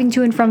driving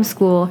to and from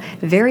school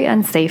very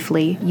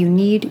unsafely. You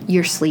need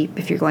your sleep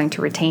if you're going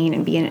to retain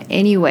and be in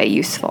any way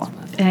useful.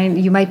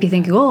 And you might be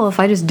thinking, oh, if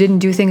I just didn't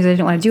do things I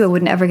didn't want to do, I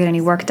wouldn't ever get any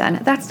work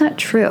done. That's not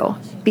true,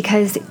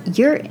 because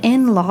you're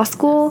in law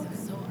school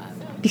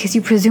because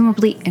you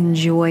presumably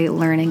enjoy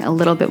learning a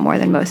little bit more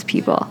than most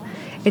people.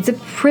 It's a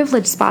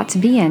privileged spot to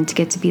be in, to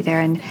get to be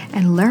there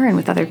and learn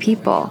with other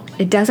people.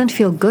 It doesn't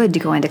feel good to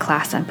go into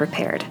class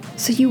unprepared.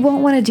 So you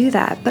won't want to do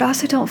that, but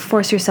also don't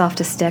force yourself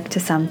to stick to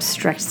some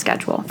strict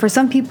schedule. For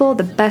some people,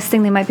 the best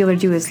thing they might be able to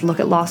do is look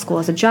at law school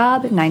as a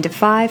job, 9 to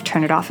 5,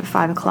 turn it off at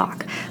 5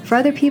 o'clock. For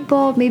other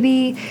people,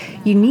 maybe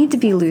you need to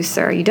be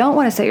looser. You don't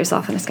want to set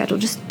yourself on a schedule.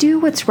 Just do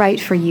what's right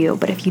for you.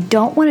 But if you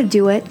don't want to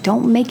do it,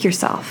 don't make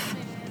yourself.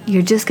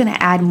 You're just going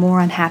to add more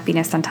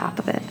unhappiness on top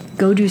of it.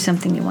 Go do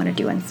something you want to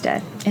do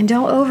instead. And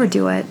don't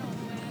overdo it.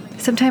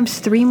 Sometimes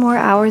 3 more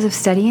hours of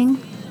studying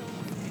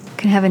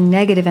can have a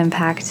negative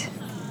impact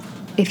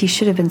if you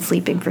should have been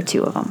sleeping for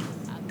 2 of them.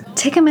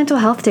 Take a mental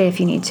health day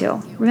if you need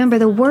to. Remember,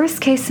 the worst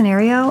case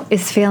scenario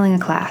is failing a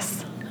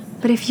class.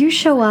 But if you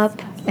show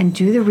up and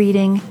do the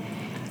reading,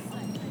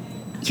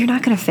 you're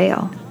not going to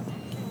fail.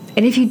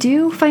 And if you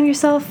do find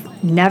yourself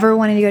never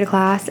wanting to go to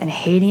class and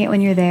hating it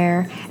when you're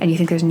there, and you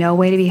think there's no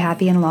way to be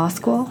happy in law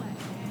school,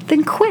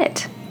 then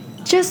quit.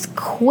 Just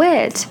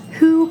quit.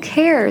 Who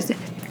cares?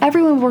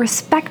 Everyone will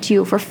respect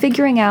you for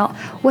figuring out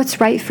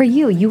what's right for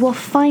you. You will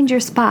find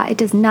your spot. It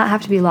does not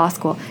have to be law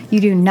school.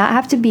 You do not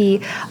have to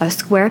be a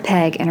square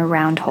peg in a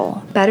round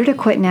hole. Better to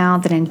quit now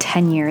than in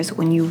 10 years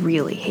when you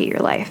really hate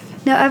your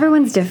life. Now,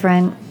 everyone's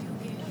different,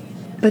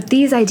 but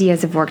these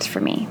ideas have worked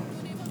for me.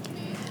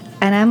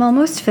 And I'm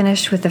almost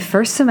finished with the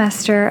first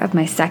semester of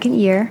my second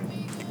year.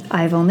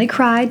 I've only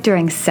cried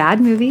during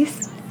sad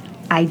movies.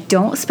 I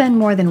don't spend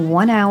more than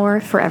 1 hour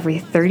for every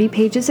 30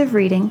 pages of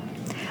reading.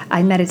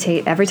 I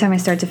meditate every time I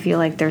start to feel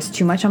like there's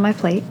too much on my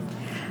plate.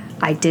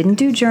 I didn't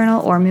do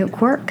journal or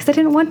moot work because I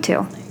didn't want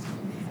to.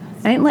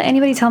 I didn't let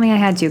anybody tell me I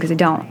had to because I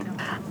don't.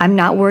 I'm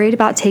not worried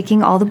about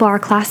taking all the bar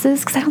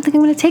classes because I don't think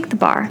I'm going to take the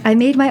bar. I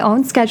made my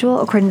own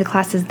schedule according to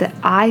classes that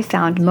I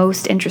found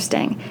most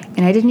interesting,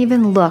 and I didn't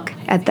even look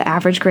at the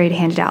average grade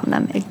handed out in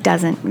them. It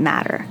doesn't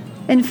matter.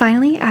 And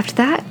finally, after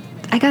that,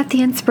 I got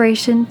the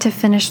inspiration to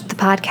finish the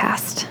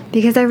podcast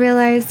because I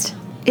realized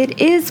it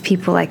is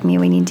people like me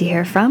we need to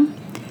hear from,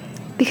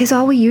 because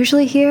all we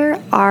usually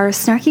hear are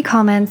snarky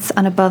comments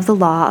on Above the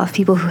Law of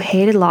people who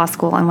hated law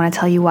school and want to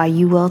tell you why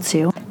you will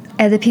too.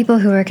 And the people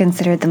who are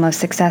considered the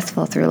most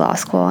successful through law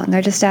school, and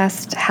they're just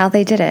asked how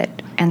they did it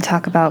and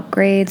talk about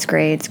grades.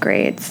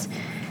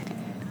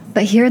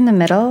 But here in the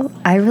middle,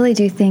 I really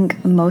do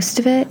think most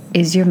of it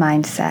is your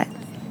mindset.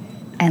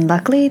 And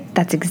luckily,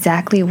 that's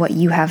exactly what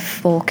you have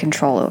full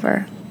control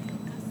over.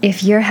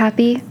 If you're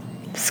happy,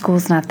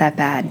 school's not that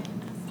bad.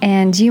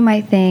 And you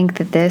might think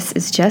that this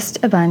is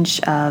just a bunch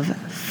of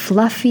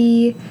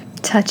fluffy,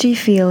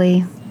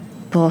 touchy-feely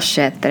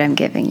bullshit that I'm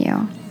giving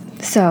you.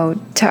 So,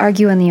 to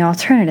argue in the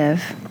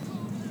alternative,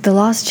 the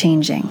law's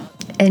changing,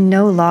 and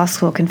no law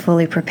school can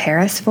fully prepare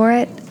us for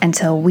it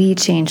until we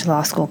change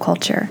law school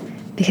culture,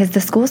 because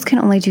the schools can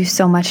only do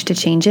so much to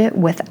change it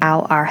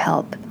without our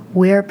help.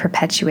 We're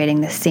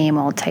perpetuating the same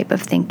old type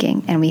of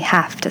thinking, and we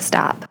have to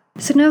stop.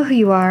 So know who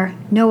you are,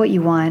 know what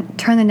you want,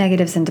 turn the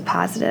negatives into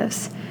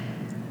positives.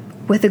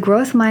 With a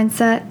growth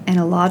mindset and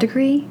a law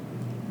degree,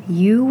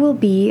 you will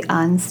be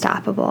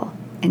unstoppable.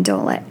 And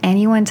don't let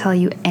anyone tell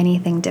you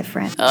anything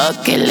different.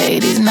 Okay,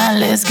 ladies, now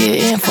let's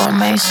get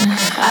information.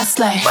 I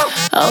slay.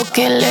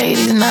 Okay,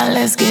 ladies, now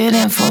let's get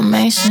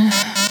information.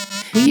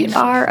 We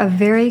are a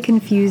very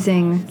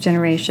confusing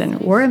generation.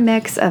 We're a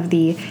mix of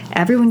the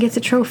everyone gets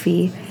a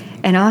trophy,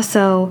 and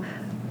also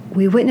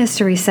we witnessed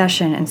a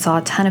recession and saw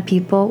a ton of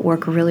people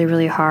work really,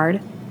 really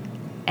hard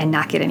and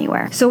not get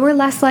anywhere. So we're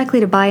less likely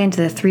to buy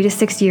into the 3 to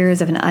 6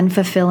 years of an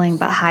unfulfilling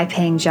but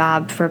high-paying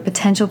job for a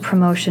potential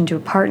promotion to a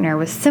partner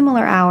with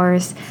similar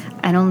hours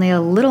and only a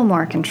little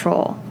more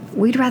control.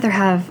 We'd rather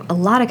have a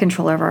lot of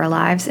control over our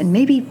lives and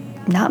maybe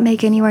not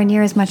make anywhere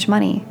near as much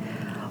money,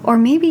 or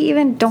maybe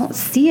even don't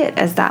see it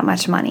as that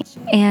much money.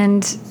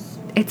 And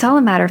it's all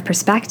a matter of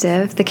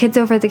perspective. The kids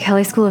over at the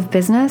Kelley School of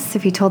Business,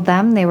 if you told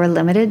them they were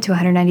limited to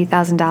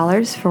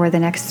 $190,000 for the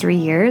next 3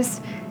 years,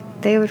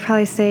 they would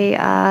probably say,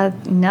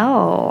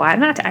 no,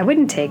 I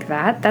wouldn't take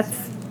that.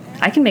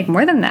 I can make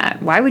more than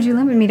that. Why would you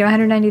limit me to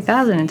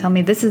 $190,000 and tell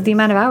me this is the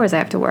amount of hours I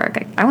have to work?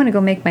 I want to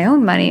go make my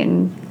own money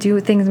and do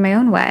things my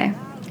own way.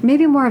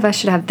 Maybe more of us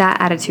should have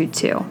that attitude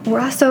too. We're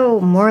also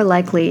more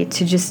likely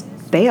to just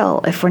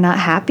bail if we're not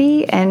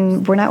happy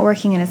and we're not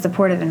working in a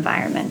supportive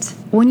environment.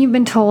 When you've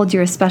been told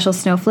you're a special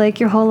snowflake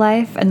your whole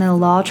life and then the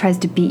law tries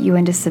to beat you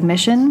into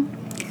submission,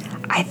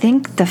 I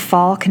think the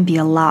fall can be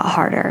a lot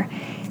harder.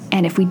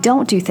 And if we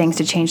don't do things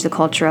to change the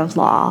culture of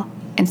law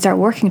and start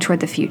working toward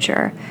the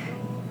future,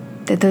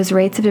 that those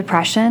rates of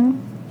depression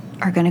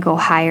are going to go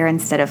higher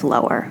instead of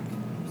lower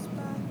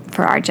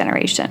for our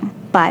generation.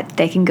 But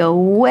they can go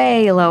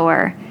way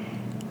lower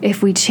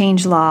if we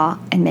change law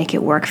and make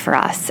it work for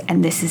us.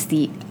 And this is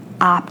the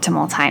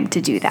optimal time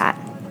to do that.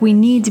 We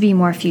need to be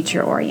more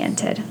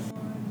future-oriented.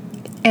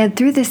 And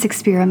through this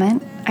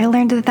experiment, I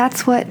learned that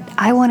that's what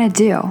I want to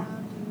do.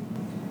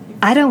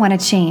 I don't want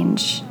to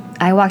change.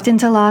 I walked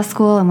into law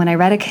school, and when I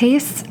read a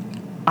case,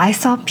 I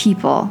saw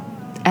people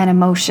and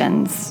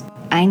emotions.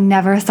 I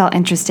never saw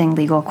interesting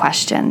legal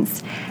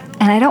questions,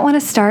 and I don't want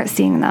to start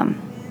seeing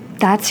them.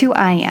 That's who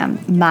I am.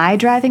 My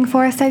driving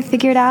force, I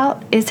figured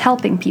out, is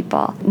helping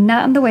people,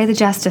 not in the way the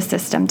justice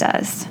system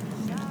does.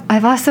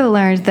 I've also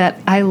learned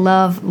that I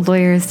love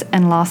lawyers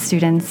and law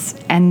students,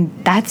 and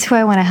that's who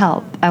I want to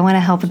help. I want to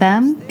help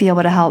them be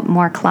able to help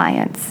more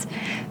clients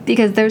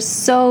because they're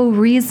so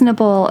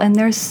reasonable and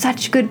they're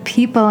such good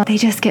people. They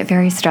just get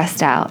very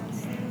stressed out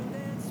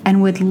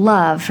and would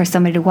love for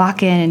somebody to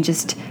walk in and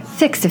just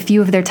fix a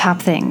few of their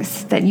top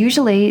things that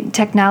usually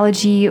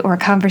technology or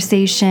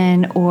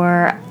conversation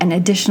or an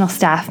additional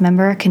staff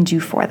member can do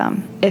for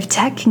them. If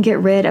tech can get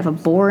rid of a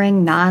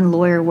boring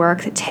non-lawyer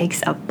work that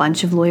takes a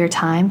bunch of lawyer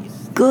time,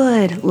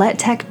 good, let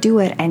tech do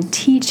it and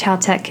teach how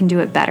tech can do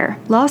it better.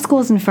 Law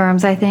schools and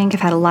firms, I think,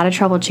 have had a lot of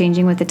trouble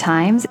changing with the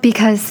times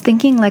because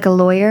thinking like a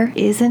lawyer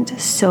isn't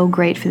so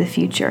great for the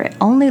future. It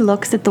only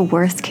looks at the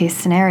worst case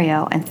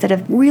scenario instead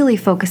of really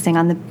focusing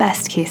on the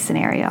best case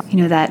scenario. You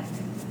know, that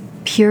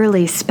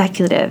purely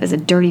speculative is a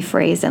dirty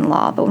phrase in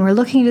law, but when we're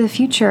looking to the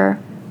future,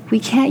 we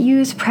can't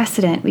use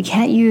precedent. We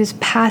can't use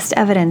past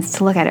evidence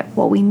to look at it.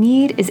 What we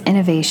need is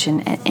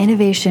innovation, and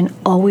innovation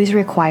always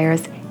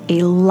requires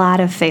a lot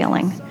of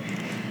failing.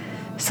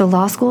 So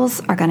law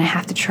schools are going to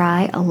have to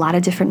try a lot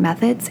of different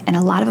methods, and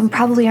a lot of them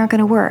probably aren't going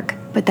to work.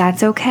 But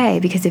that's okay,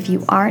 because if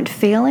you aren't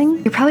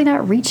failing, you're probably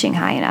not reaching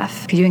high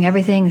enough. If you're doing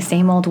everything the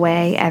same old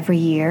way every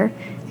year,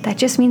 that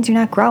just means you're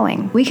not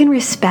growing. We can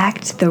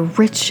respect the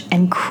rich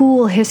and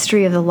cool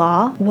history of the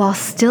law while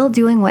still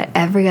doing what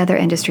every other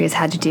industry has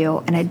had to do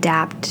and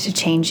adapt to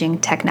changing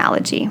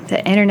technology.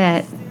 The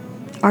internet,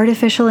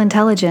 artificial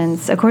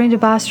intelligence, according to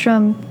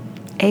Bostrom,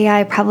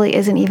 AI probably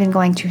isn't even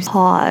going to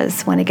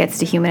pause when it gets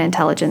to human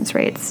intelligence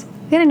rates.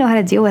 We gotta know how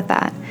to deal with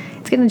that.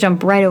 It's gonna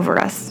jump right over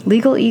us.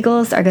 Legal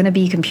eagles are gonna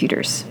be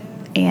computers,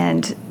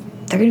 and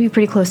they're gonna be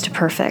pretty close to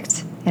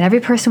perfect. And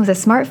every person with a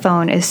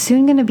smartphone is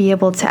soon gonna be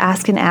able to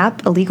ask an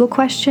app a legal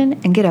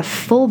question and get a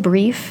full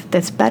brief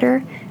that's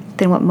better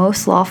than what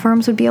most law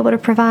firms would be able to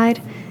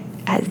provide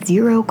at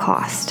zero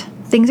cost.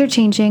 Things are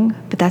changing,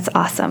 but that's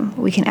awesome.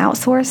 We can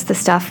outsource the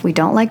stuff we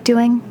don't like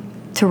doing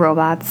to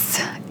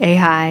robots,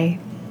 AI,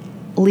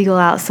 legal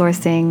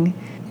outsourcing,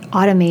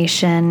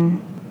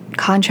 automation,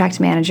 contract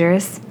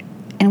managers,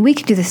 and we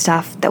can do the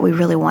stuff that we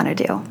really want to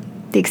do,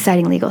 the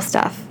exciting legal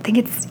stuff. I think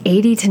it's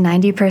 80 to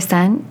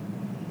 90%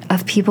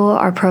 of people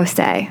are pro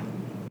se.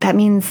 That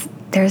means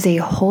there's a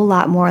whole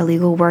lot more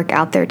legal work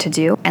out there to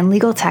do, and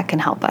legal tech can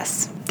help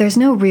us. There's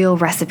no real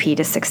recipe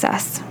to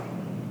success.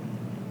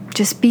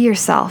 Just be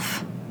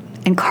yourself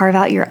and carve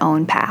out your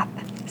own path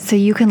so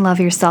you can love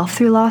yourself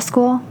through law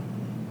school.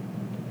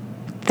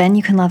 Then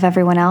you can love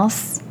everyone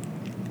else.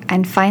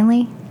 And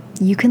finally,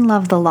 you can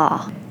love the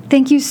law.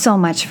 Thank you so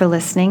much for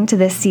listening to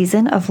this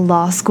season of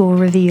Law School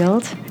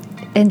Revealed.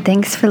 And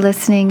thanks for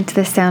listening to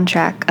the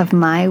soundtrack of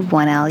my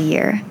 1L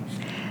year.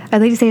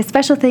 I'd like to say a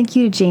special thank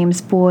you to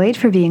James Boyd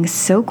for being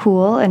so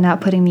cool and not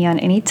putting me on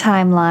any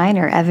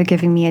timeline or ever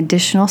giving me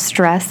additional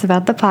stress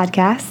about the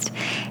podcast.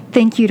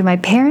 Thank you to my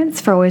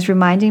parents for always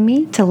reminding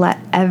me to let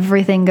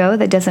everything go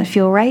that doesn't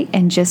feel right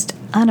and just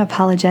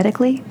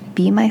unapologetically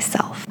be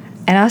myself.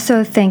 And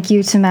also thank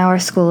you to Maurer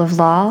School of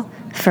Law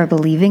for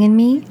believing in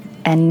me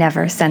and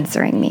never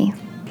censoring me.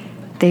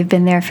 They've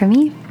been there for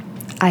me.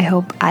 I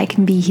hope I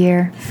can be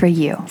here for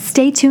you.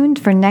 Stay tuned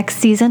for next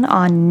season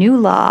on New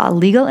Law,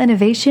 Legal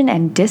Innovation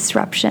and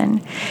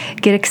Disruption.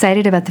 Get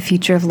excited about the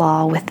future of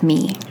law with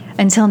me.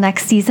 Until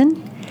next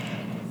season,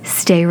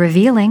 stay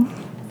revealing,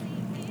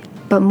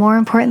 but more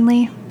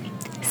importantly,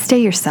 stay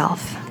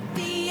yourself.